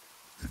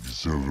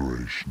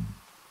 Exhilaration,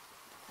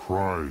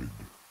 pride,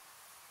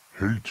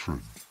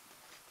 hatred,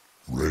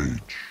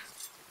 rage.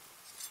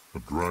 The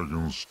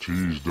dragons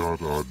teased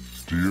out our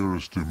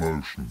dearest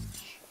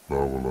emotions,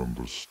 thou will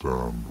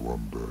understand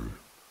one day.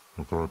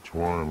 At thy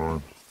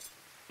twilight,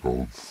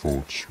 old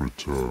thoughts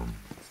return.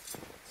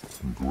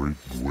 In great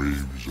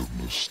waves of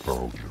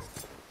nostalgia.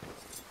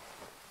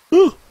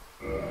 Ooh.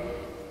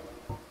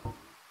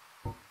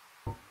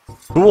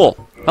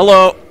 Cool.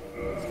 Hello.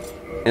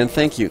 And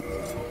thank you.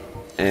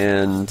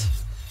 And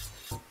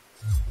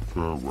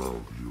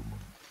farewell,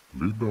 human.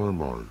 Lead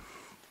thy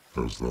life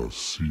as thou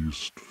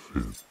seest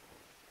fit.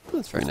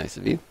 That's very nice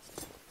of you.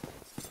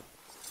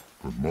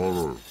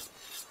 Tomorrow.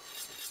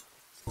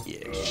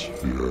 Yes.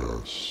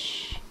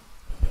 Yes.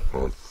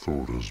 I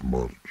thought as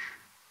much.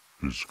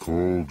 He's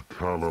called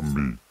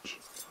Calamite.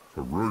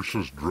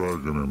 Ferocious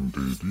dragon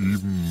indeed.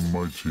 Even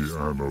mighty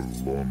Anna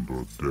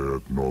Londa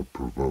dared not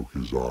provoke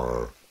his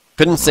ire.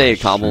 Couldn't say,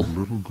 Cobble.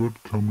 Little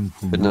good coming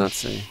from Could this, not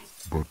say.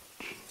 But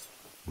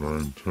thy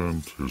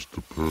intent is to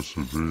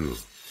persevere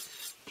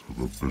to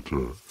the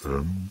bitter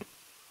end.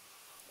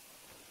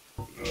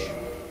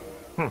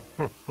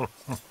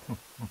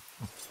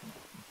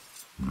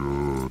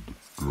 Good,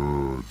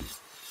 good.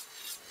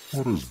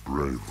 What is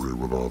bravery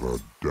without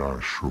a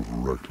dash of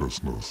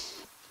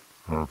recklessness?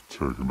 I've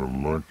taken a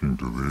liking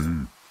to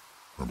thee,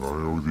 and I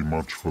owe thee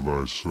much for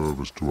thy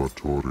service to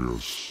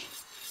Artorias.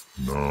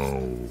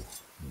 Now,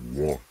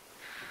 watch,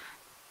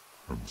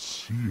 and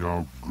see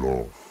how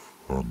Goth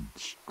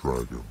hunts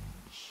dragons.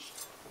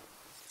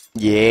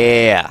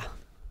 Yeah.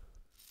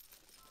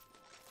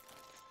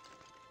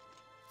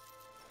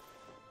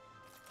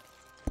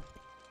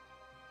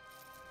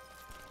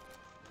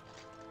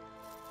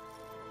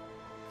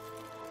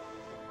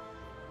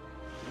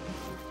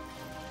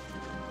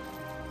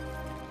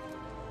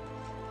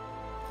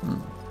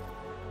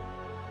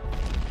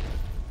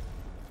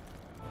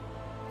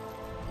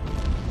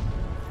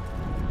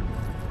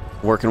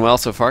 Working well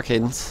so far,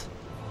 Cadence.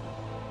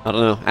 I don't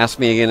know. Ask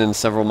me again in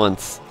several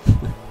months.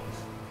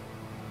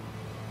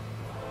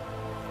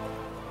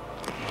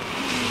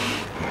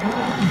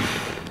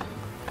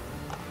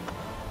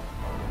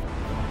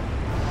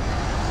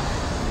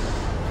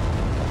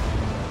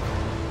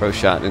 Pro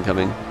shot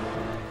incoming.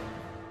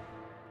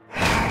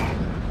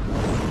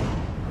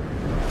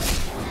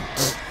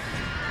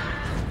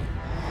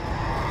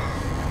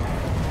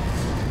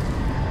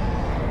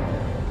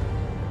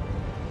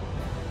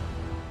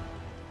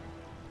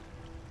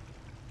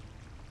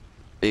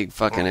 big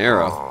fucking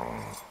arrow.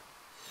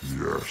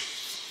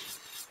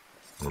 Yes.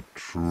 A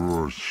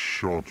truer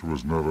shot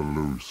was never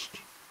loosed.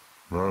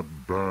 That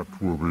bat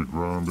will be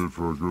grounded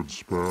for a good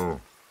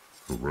spell.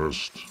 The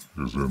rest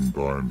is in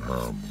thine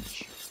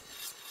hands.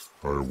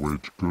 I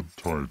await good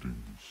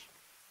tidings.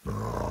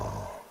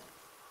 Ah,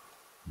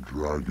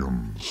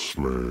 dragon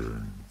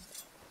slaying.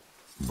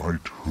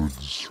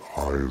 Knighthood's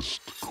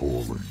highest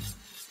calling.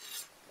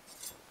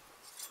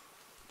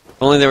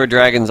 If only there were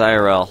dragons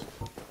IRL,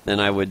 then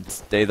I would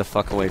stay the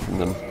fuck away from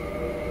them.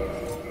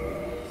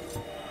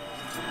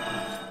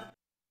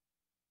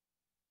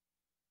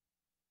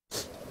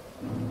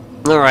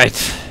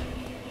 Alright.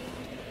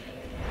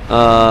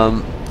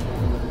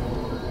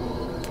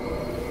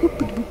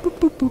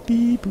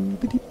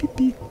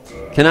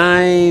 Can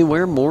I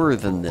wear more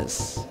than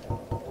this?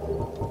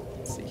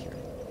 Let's see here.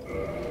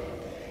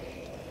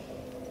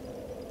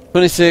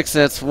 26,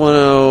 that's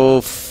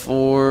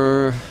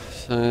 104,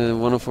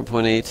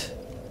 104.8.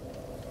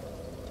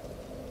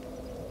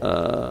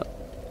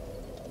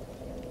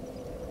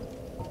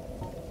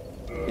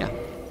 Yeah,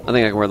 I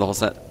think I can wear the whole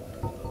set.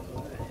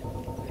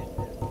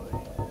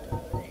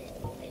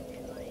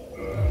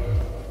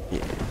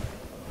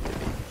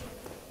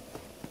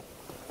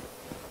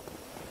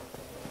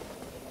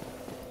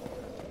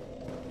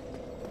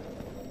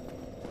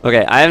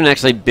 Okay, I haven't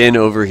actually been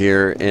over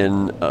here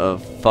in a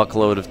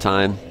fuckload of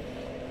time.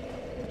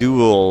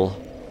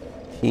 Dual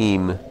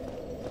team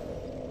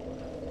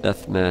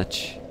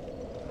deathmatch.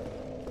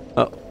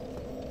 Oh.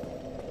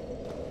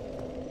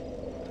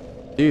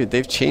 Dude,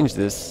 they've changed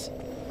this.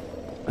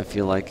 I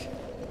feel like.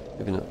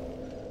 Maybe not.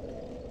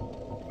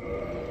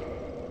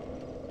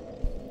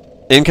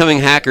 Incoming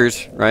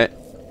hackers, right?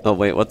 Oh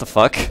wait, what the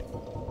fuck?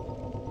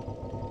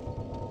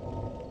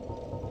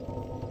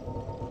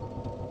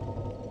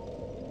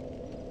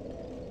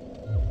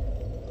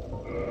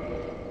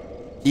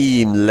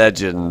 Team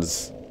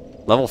Legends.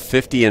 Level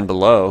 50 and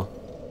below.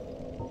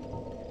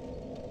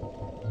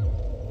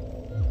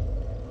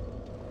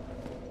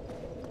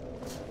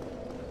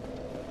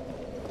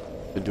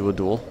 To do a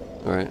duel?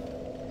 Alright.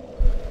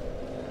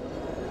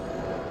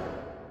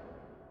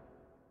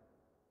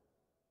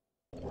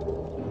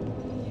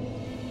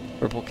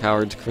 Purple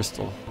Coward's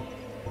Crystal.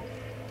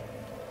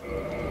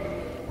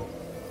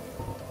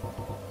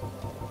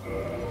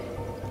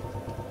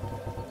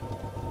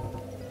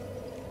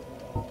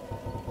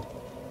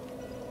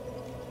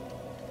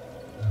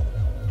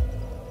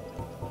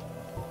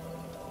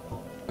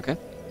 Okay.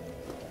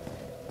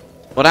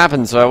 What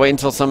happens? So I wait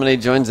until somebody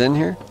joins in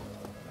here?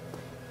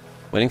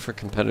 Waiting for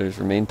competitors.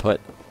 Remain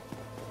put.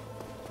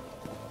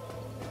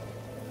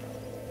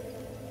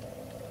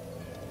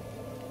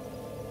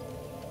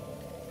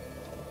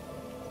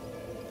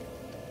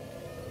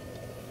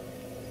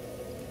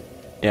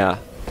 Yeah.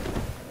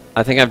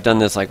 I think I've done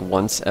this like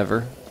once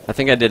ever. I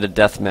think I did a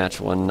deathmatch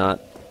one,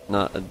 not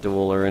a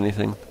duel or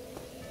anything.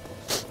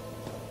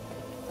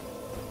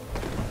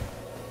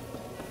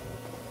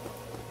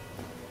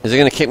 Is it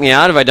gonna kick me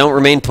out if I don't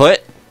remain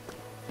put?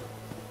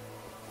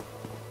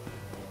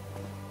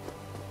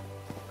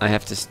 I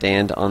have to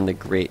stand on the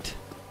grate.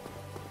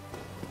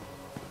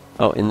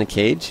 Oh, in the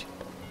cage?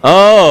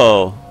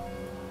 Oh!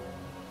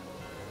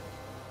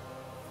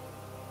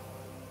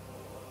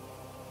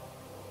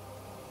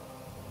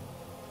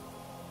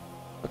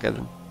 Okay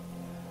then.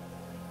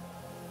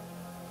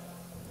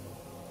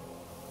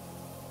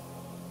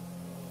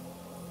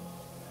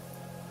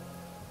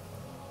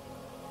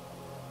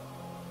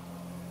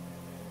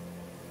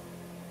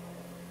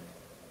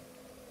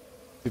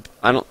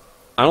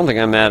 I don't think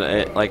I'm at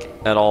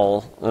at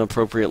all an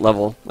appropriate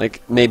level.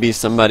 Like maybe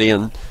somebody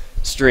on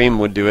stream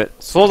would do it.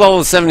 Soul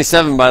level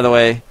 77, by the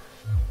way.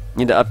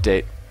 Need to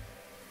update.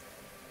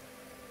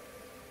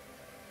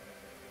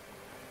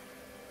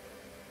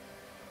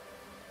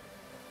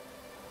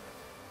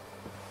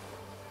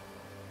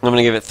 I'm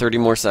gonna give it 30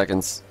 more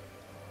seconds.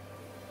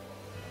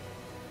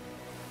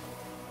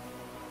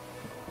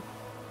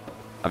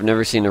 I've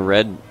never seen a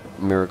red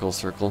miracle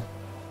circle.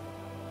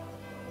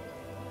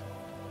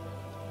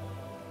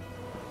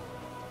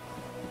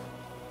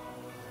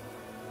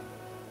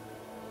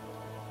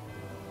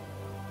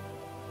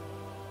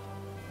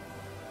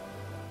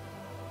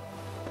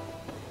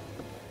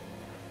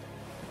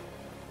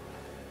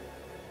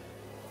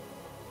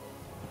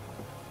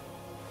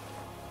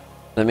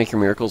 That make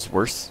your miracles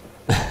worse?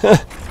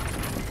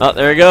 Oh,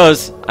 there it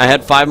goes. I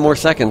had 5 more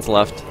seconds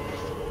left.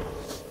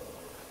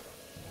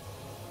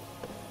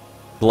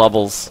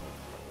 Glubbles.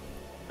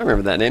 I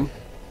remember that name.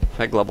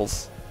 Hi,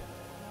 Glubbles.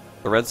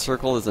 The red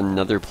circle is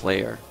another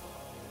player.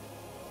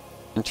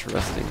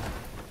 Interesting.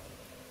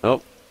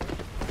 Oh.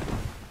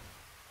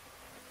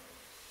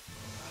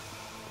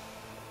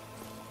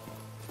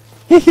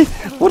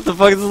 What the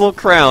fuck is this little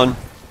crown?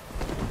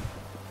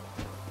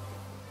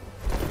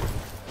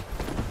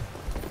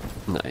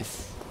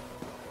 Nice.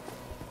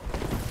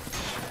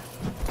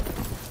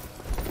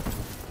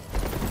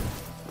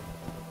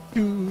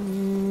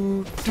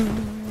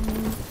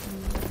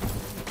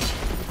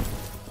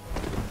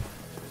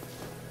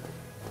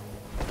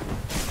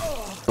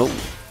 Oh.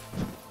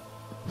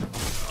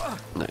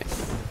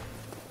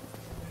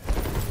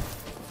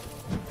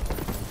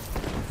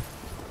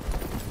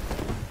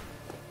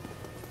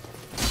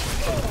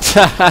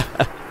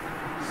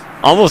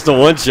 Almost a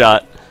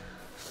one-shot.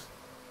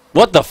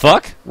 What the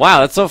fuck?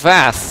 Wow, that's so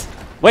fast.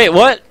 Wait,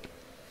 what?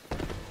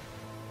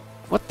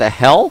 What the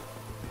hell?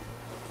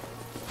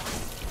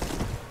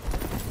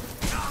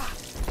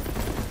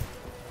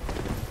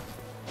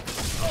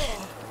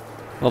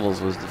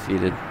 Lobos was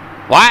defeated.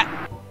 What?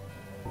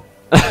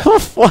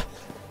 What?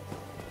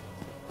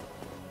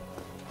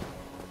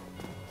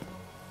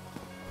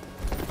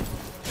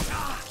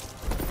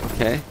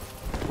 Okay.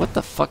 What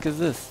the fuck is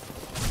this?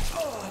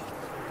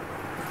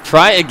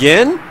 Try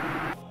again?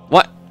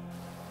 What?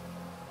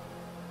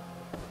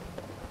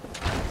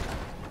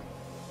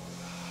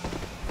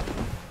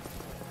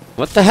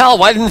 What the hell?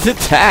 Why didn't it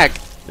attack?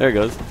 There it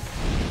goes.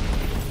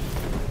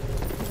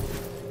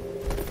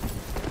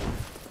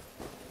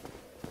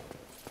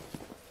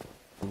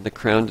 The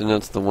crown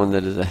denotes the one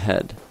that is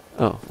ahead.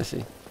 Oh, I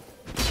see.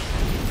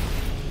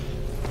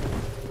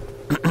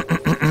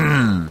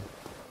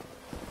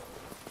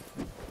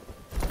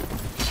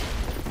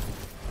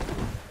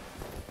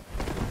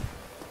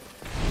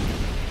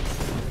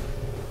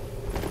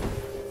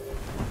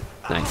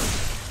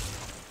 Nice.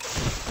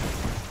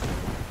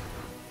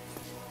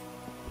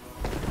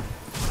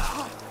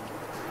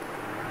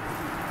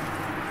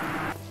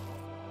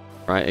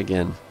 Try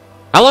again.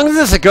 How long does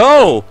this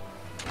go?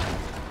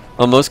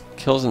 Oh, most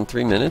kills in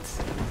 3 minutes?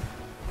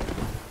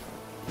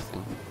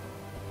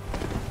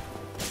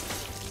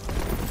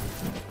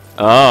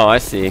 Oh, I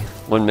see.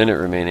 1 minute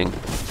remaining.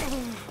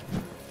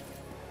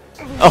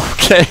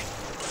 Okay.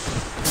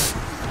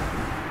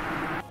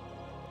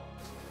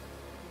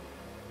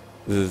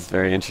 This is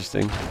very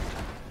interesting.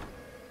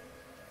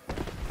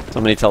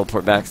 So many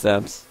teleport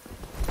backstabs.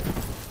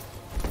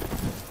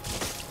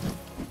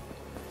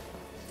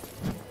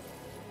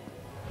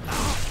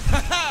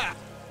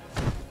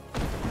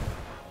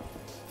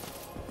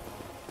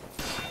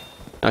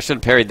 I should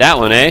have parried that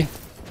one, eh?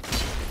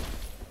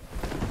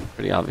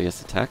 Pretty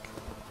obvious attack.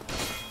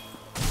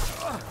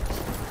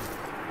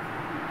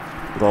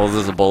 Rolls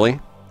as a bully.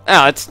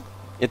 Ah,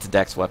 it's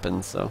Dex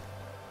weapon, so.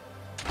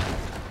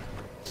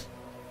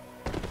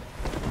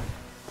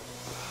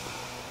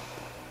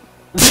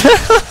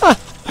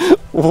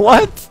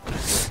 What?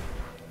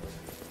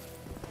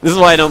 This is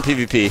why I don't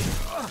PvP.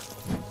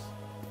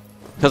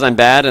 Because I'm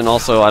bad, and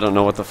also I don't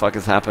know what the fuck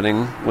is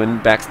happening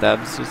when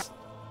backstabs just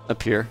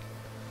appear.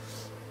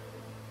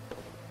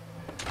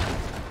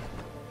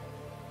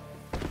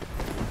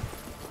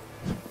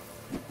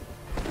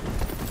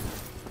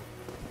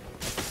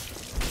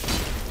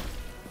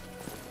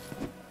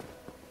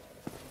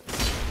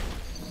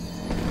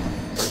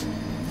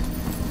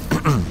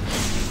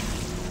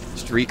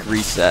 Streak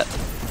reset.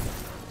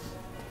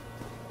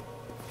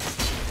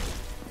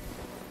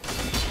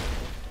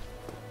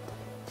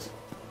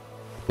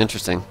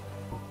 Interesting.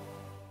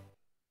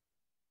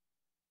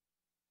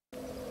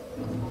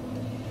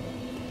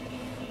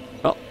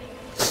 Well,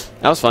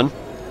 that was fun.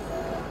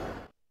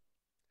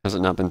 Has it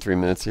not been 3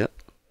 minutes yet?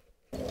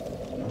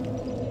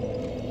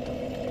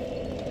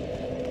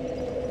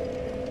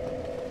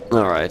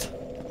 Alright.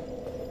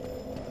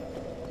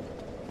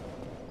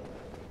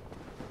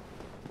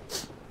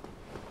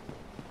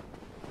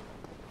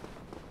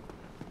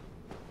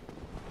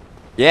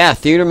 Yeah,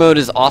 theater mode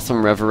is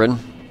awesome, Reverend.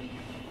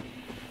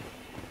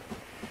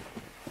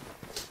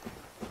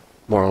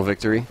 Moral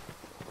victory.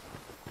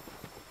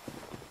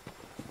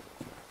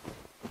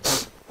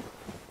 It's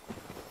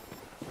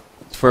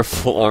where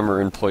full armor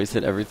and poise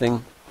hit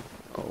everything.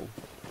 Oh.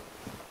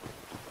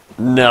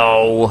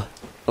 No!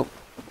 Oh.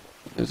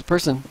 There's a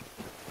person.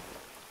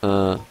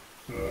 Huh,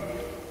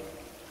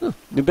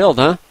 new build,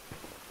 huh?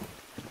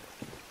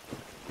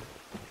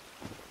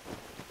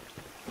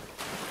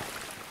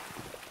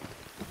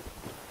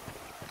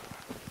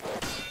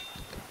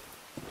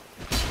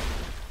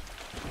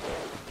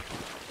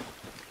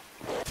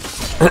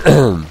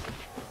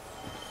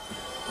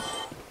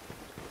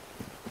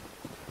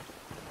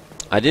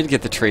 I did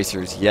get the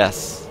tracers,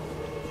 yes.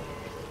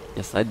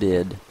 Yes, I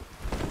did.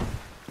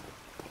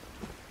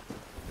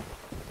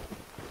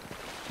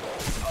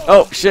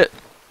 Oh, shit!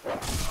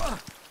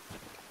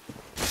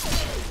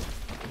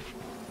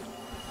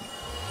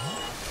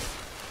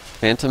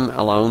 Phantom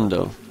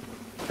Alaundo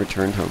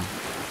returned home.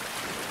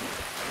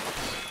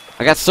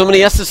 I got so many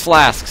Estus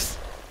flasks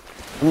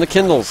from the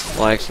Kindles.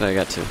 Well, actually, I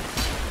got 2.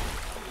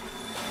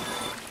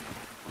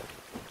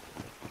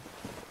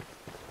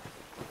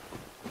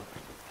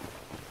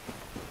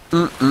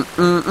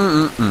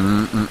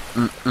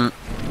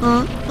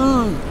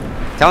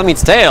 Tail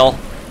meets tail,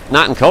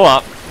 not in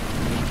co-op.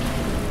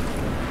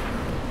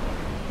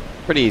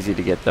 Pretty easy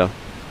to get though.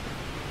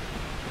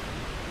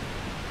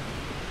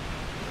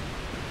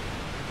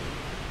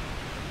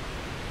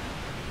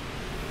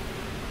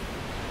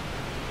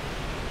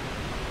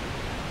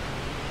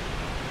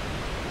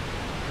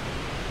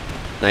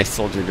 Nice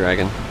soldier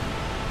dragon.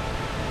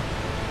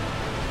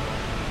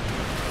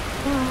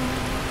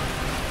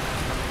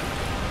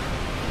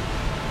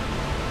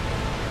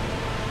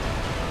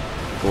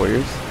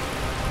 Warriors?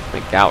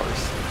 Like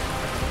Gowers.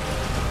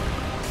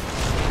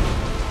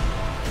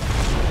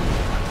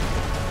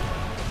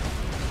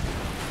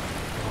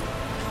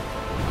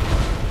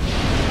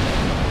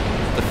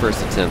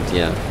 attempt,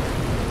 yeah.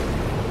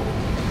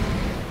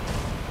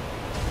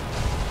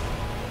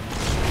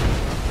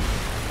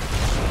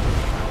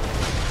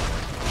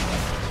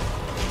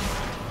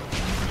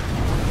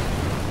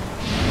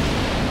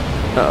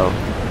 Uh-oh.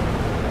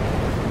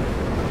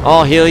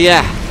 Oh, hell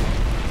yeah!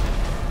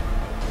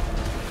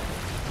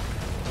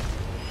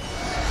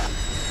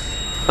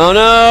 Oh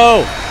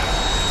no!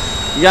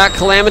 You got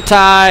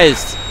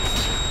calamitized!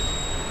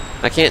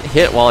 I can't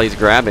hit while he's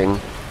grabbing.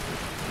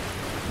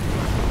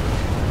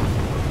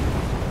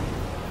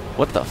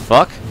 What the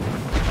fuck?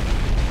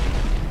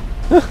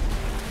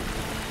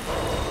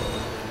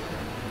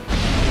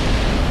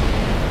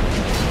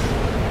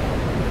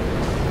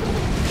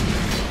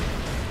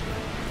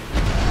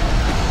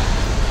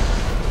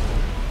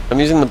 I'm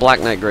using the Black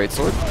Knight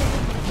Greatsword.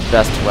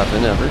 Best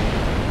weapon ever.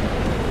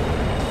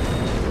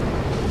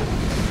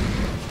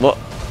 Whoa.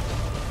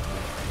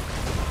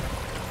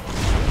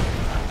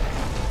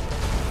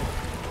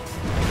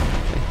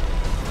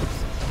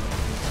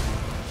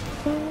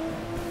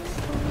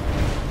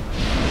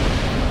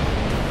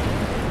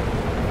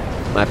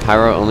 My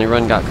pyro only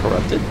run got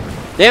corrupted.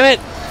 Damn it!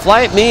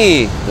 Fly at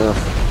me! Ugh.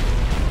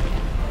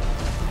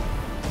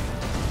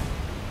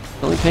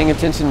 Only paying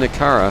attention to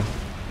Kara.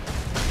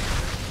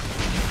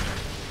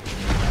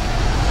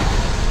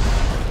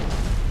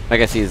 I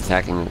guess he's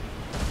attacking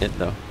it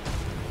though.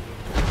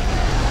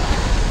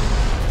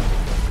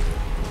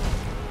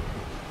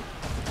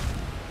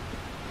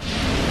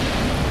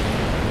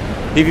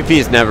 PvP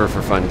is never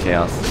for fun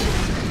chaos.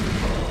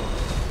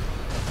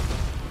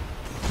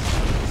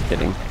 Just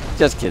kidding.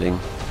 Just kidding.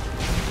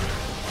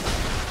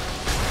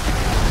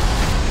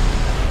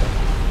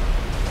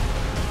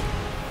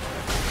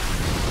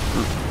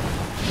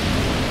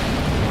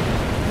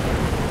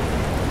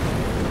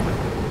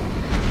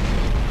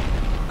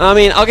 I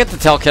mean, I'll get the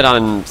tail kit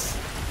on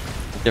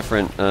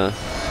different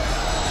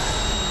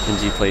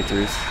NG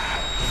playthroughs.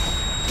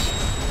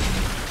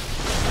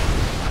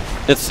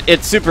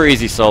 It's super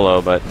easy solo,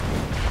 but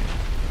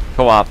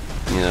co-op,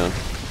 you know,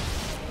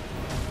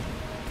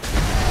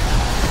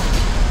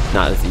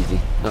 not as easy.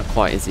 Not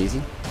quite as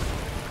easy.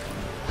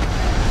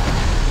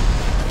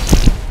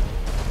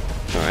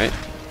 Alright.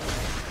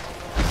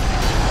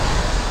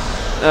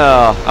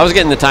 Oh, I was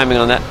getting the timing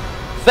on that.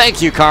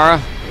 Thank you,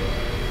 Kara.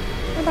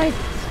 Bye-bye.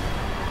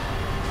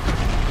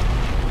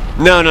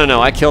 No, no,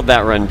 no. I killed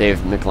that run, Dave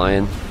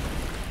McLion.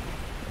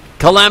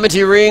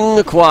 Calamity Ring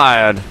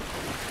acquired.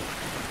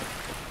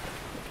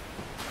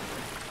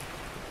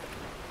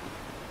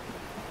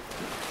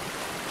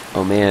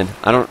 Oh, man.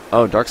 I don't...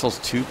 Oh, Dark Souls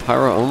 2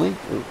 Pyro only?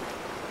 Ooh.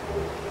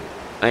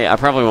 I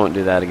probably won't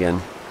do that again.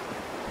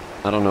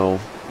 I don't know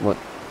what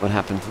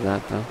happened to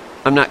that, though.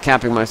 I'm not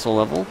capping my soul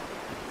level.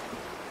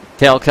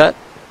 Tail cut.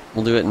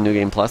 We'll do it in New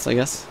Game Plus, I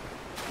guess.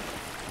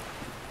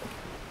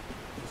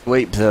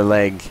 Wait the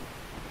leg.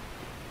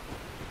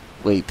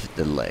 Wait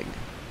the leg.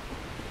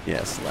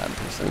 Yes, lab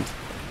percent.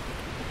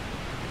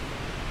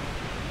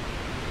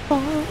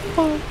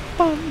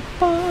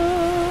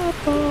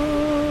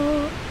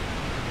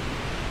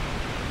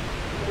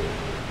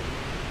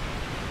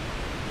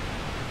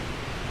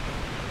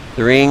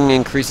 The ring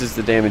increases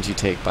the damage you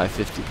take by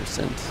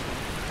 50%.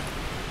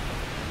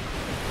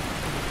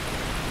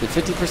 Is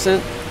it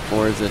 50%?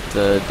 Or is it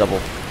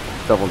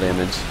double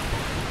damage?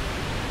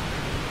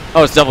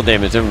 Oh, it's double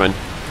damage, never mind.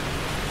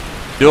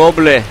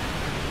 Double.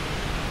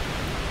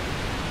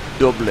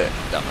 Double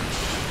damage.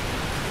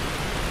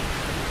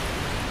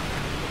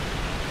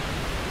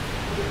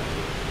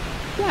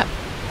 Yeah.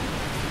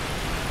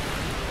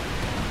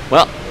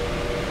 Well,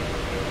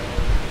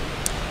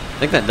 I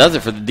think that does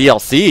it for the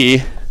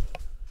DLC.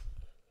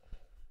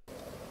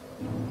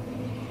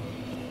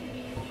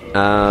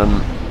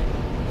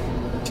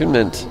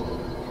 Attunement.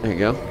 There you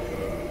go.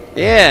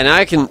 Yeah, now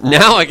I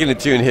can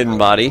attune Hidden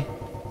Body.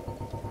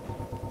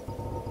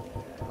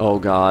 Oh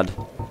god.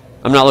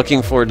 I'm not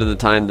looking forward to the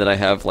time that I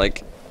have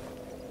like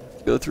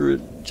go through a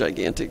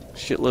gigantic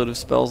shitload of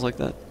spells like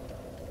that.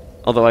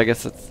 Although I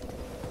guess it's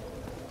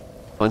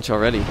a bunch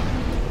already.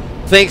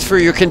 Thanks for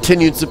your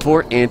continued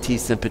support,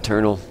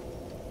 Anti-Sempiternal.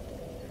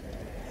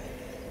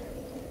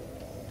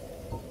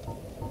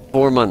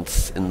 4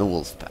 months in the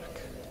Wolfpack.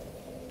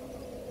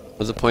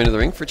 What's the point of the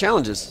ring? For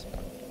challenges.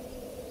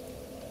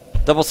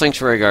 Double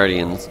Sanctuary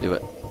Guardians, do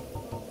it.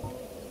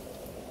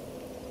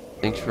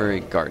 Sanctuary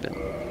Garden.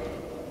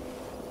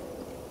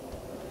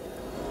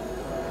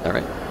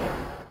 Alright.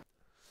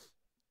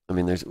 I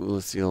mean, there's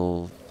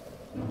Ulysseal.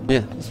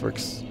 Yeah, this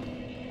works.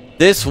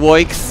 This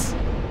works!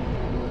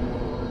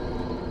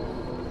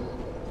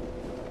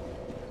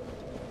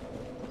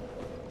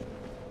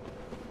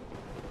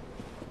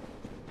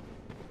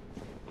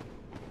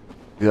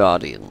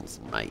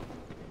 Guardians, mate.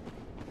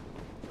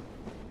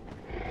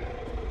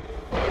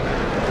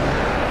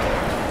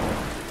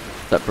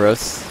 What's up,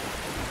 bros?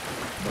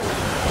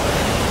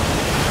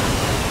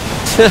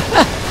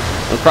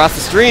 Don't cross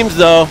the streams,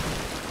 though.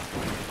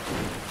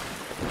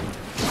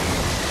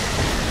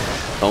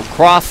 Don't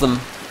cross them.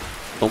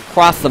 Don't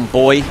cross them,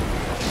 boy.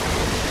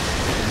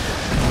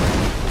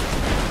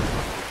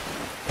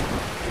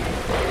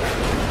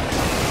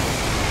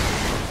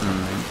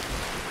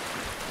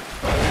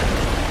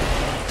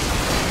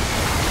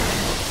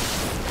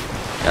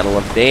 Gotta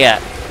love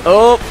that.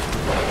 Oh!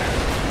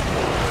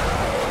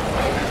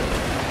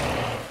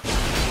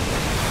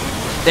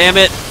 Damn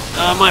it!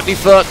 I might be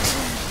fucked.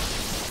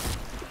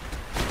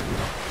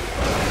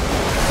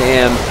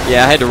 Damn.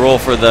 Yeah, I had to roll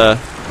for the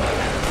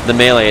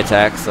melee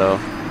attack, so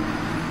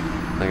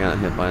I got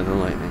hit by the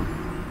lightning.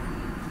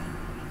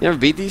 You ever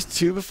beat these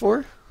two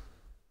before?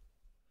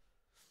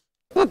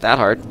 Not that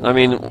hard. I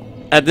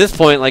mean, at this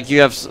point, like,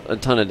 you have a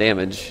ton of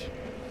damage.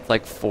 It's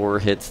like 4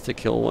 hits to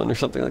kill one or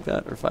something like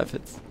that, or 5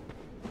 hits.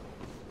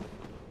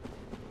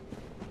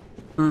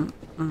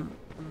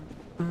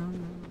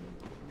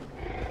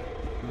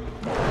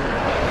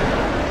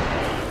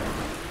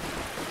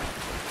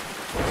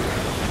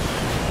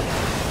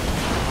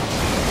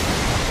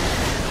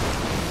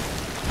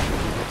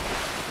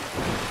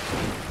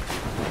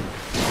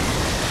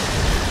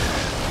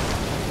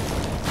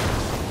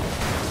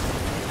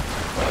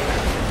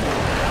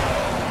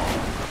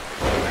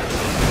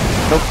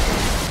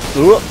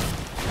 Ooh.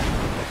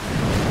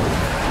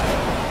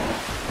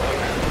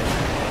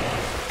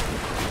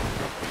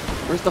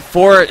 Where's the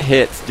 4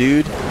 hits,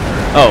 dude?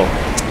 Oh,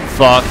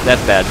 fuck,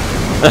 that's bad.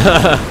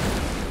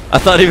 I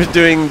thought he was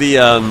doing the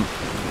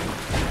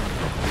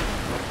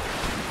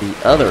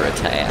other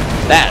attack.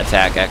 That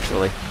attack,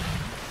 actually.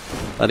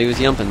 Thought he was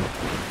yumping.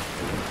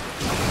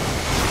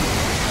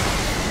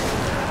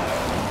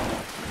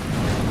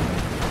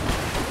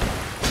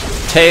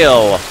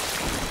 Tail.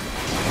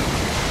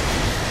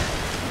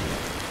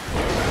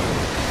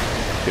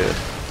 Good.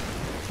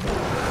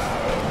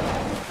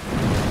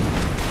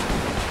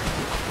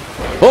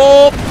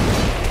 Oh!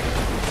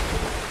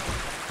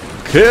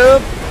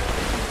 Kip!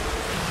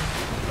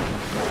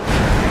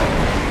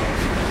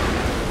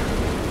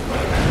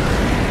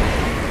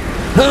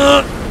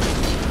 Huh!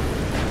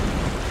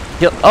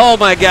 Oh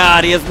my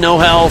god, he has no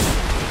health.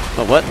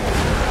 Oh, what?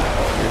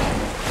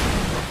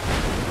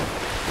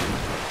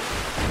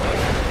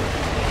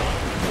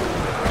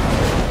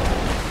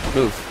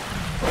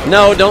 Move.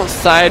 No, don't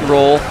side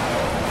roll.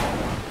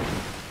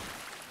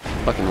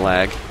 Fucking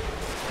lag.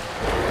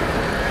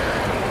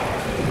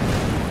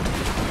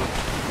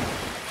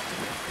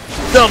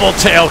 Double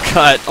tail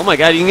cut! Oh my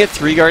god, you can get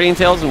 3 Guardian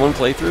Tails in one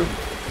playthrough?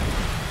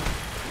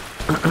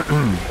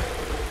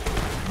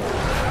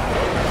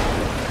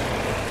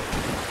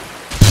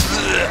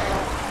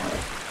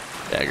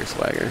 Dagger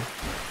swagger.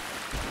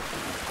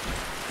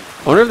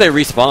 I wonder if they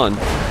respawn,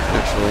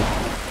 actually.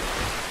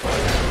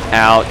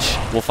 Ouch.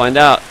 We'll find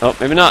out. Oh,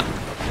 maybe not.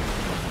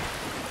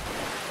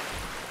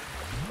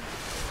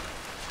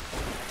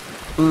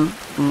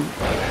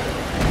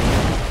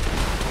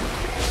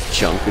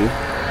 Chunku.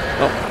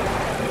 Oh,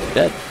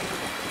 dead.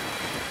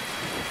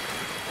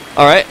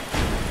 Alright.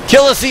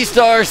 Killa Sea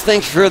Stars,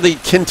 thanks for the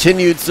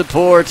continued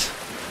support.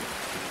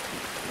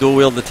 Dual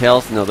wield the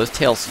tails. No, those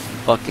tails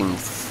fucking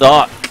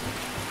suck.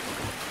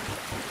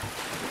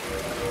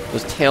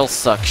 Those tails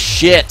suck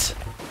shit.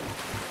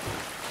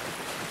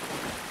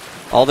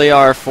 All they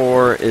are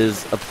for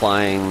is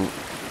applying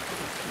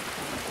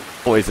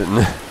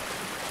poison.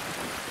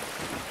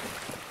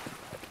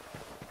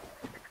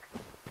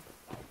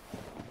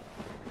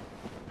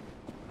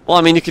 Well,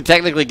 I mean, you could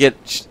technically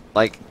get,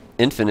 like,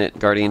 infinite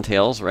Guardian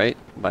Tails, right?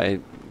 By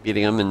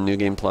beating them in New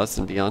Game Plus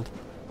and beyond.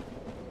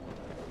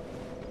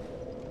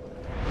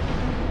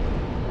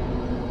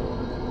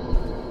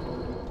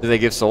 Do they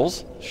give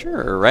souls?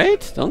 Sure,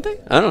 right? Don't they?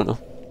 I don't know.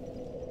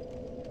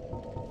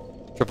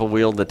 Triple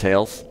wield the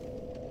tails.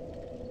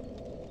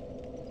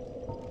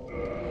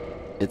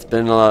 It's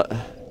been a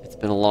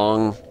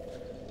long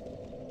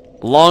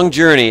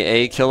journey,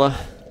 eh, Killa?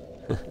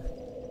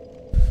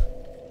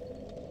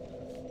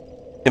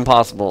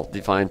 Impossible,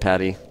 define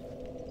Patty.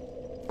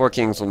 4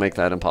 Kings will make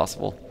that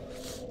impossible.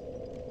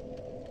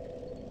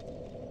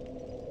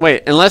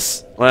 Wait,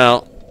 unless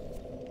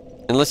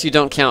you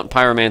don't count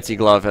Pyromancy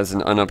Glove as an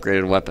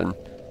unupgraded weapon.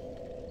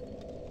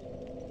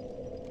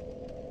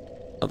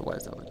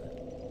 Otherwise, I would.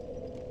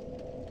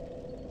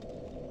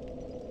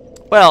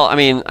 Well, I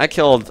mean, I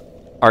killed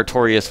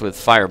Artorias with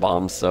fire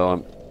bombs,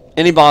 so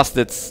any boss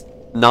that's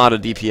not a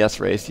DPS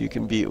race, you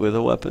can beat with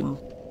a weapon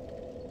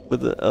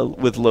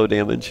with low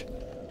damage.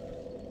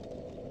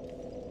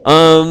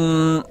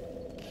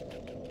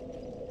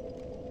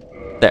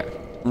 There.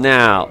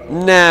 Now,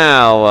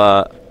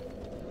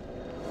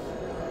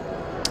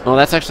 oh,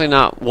 that's actually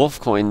not Wolf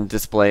Coin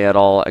display at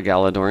all at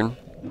Galadorn.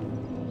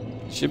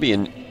 Should be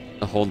in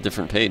a whole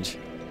different page.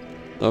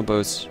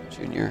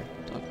 LobosJr.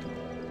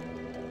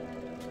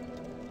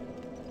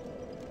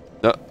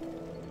 Oh,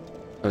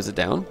 is it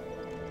down?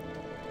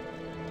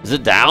 Is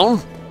it down?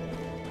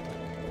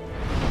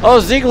 Oh,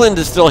 Zieglind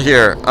is still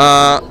here.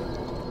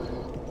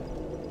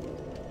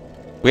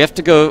 We have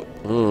to go.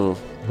 Ooh,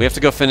 we have to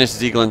go finish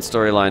Zieglind's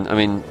storyline. I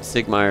mean,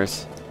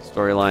 Sigmayr's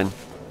storyline.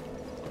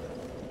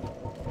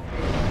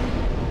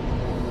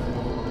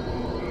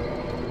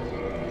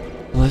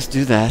 Let's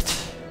do that.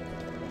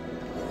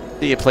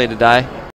 See you, play to die.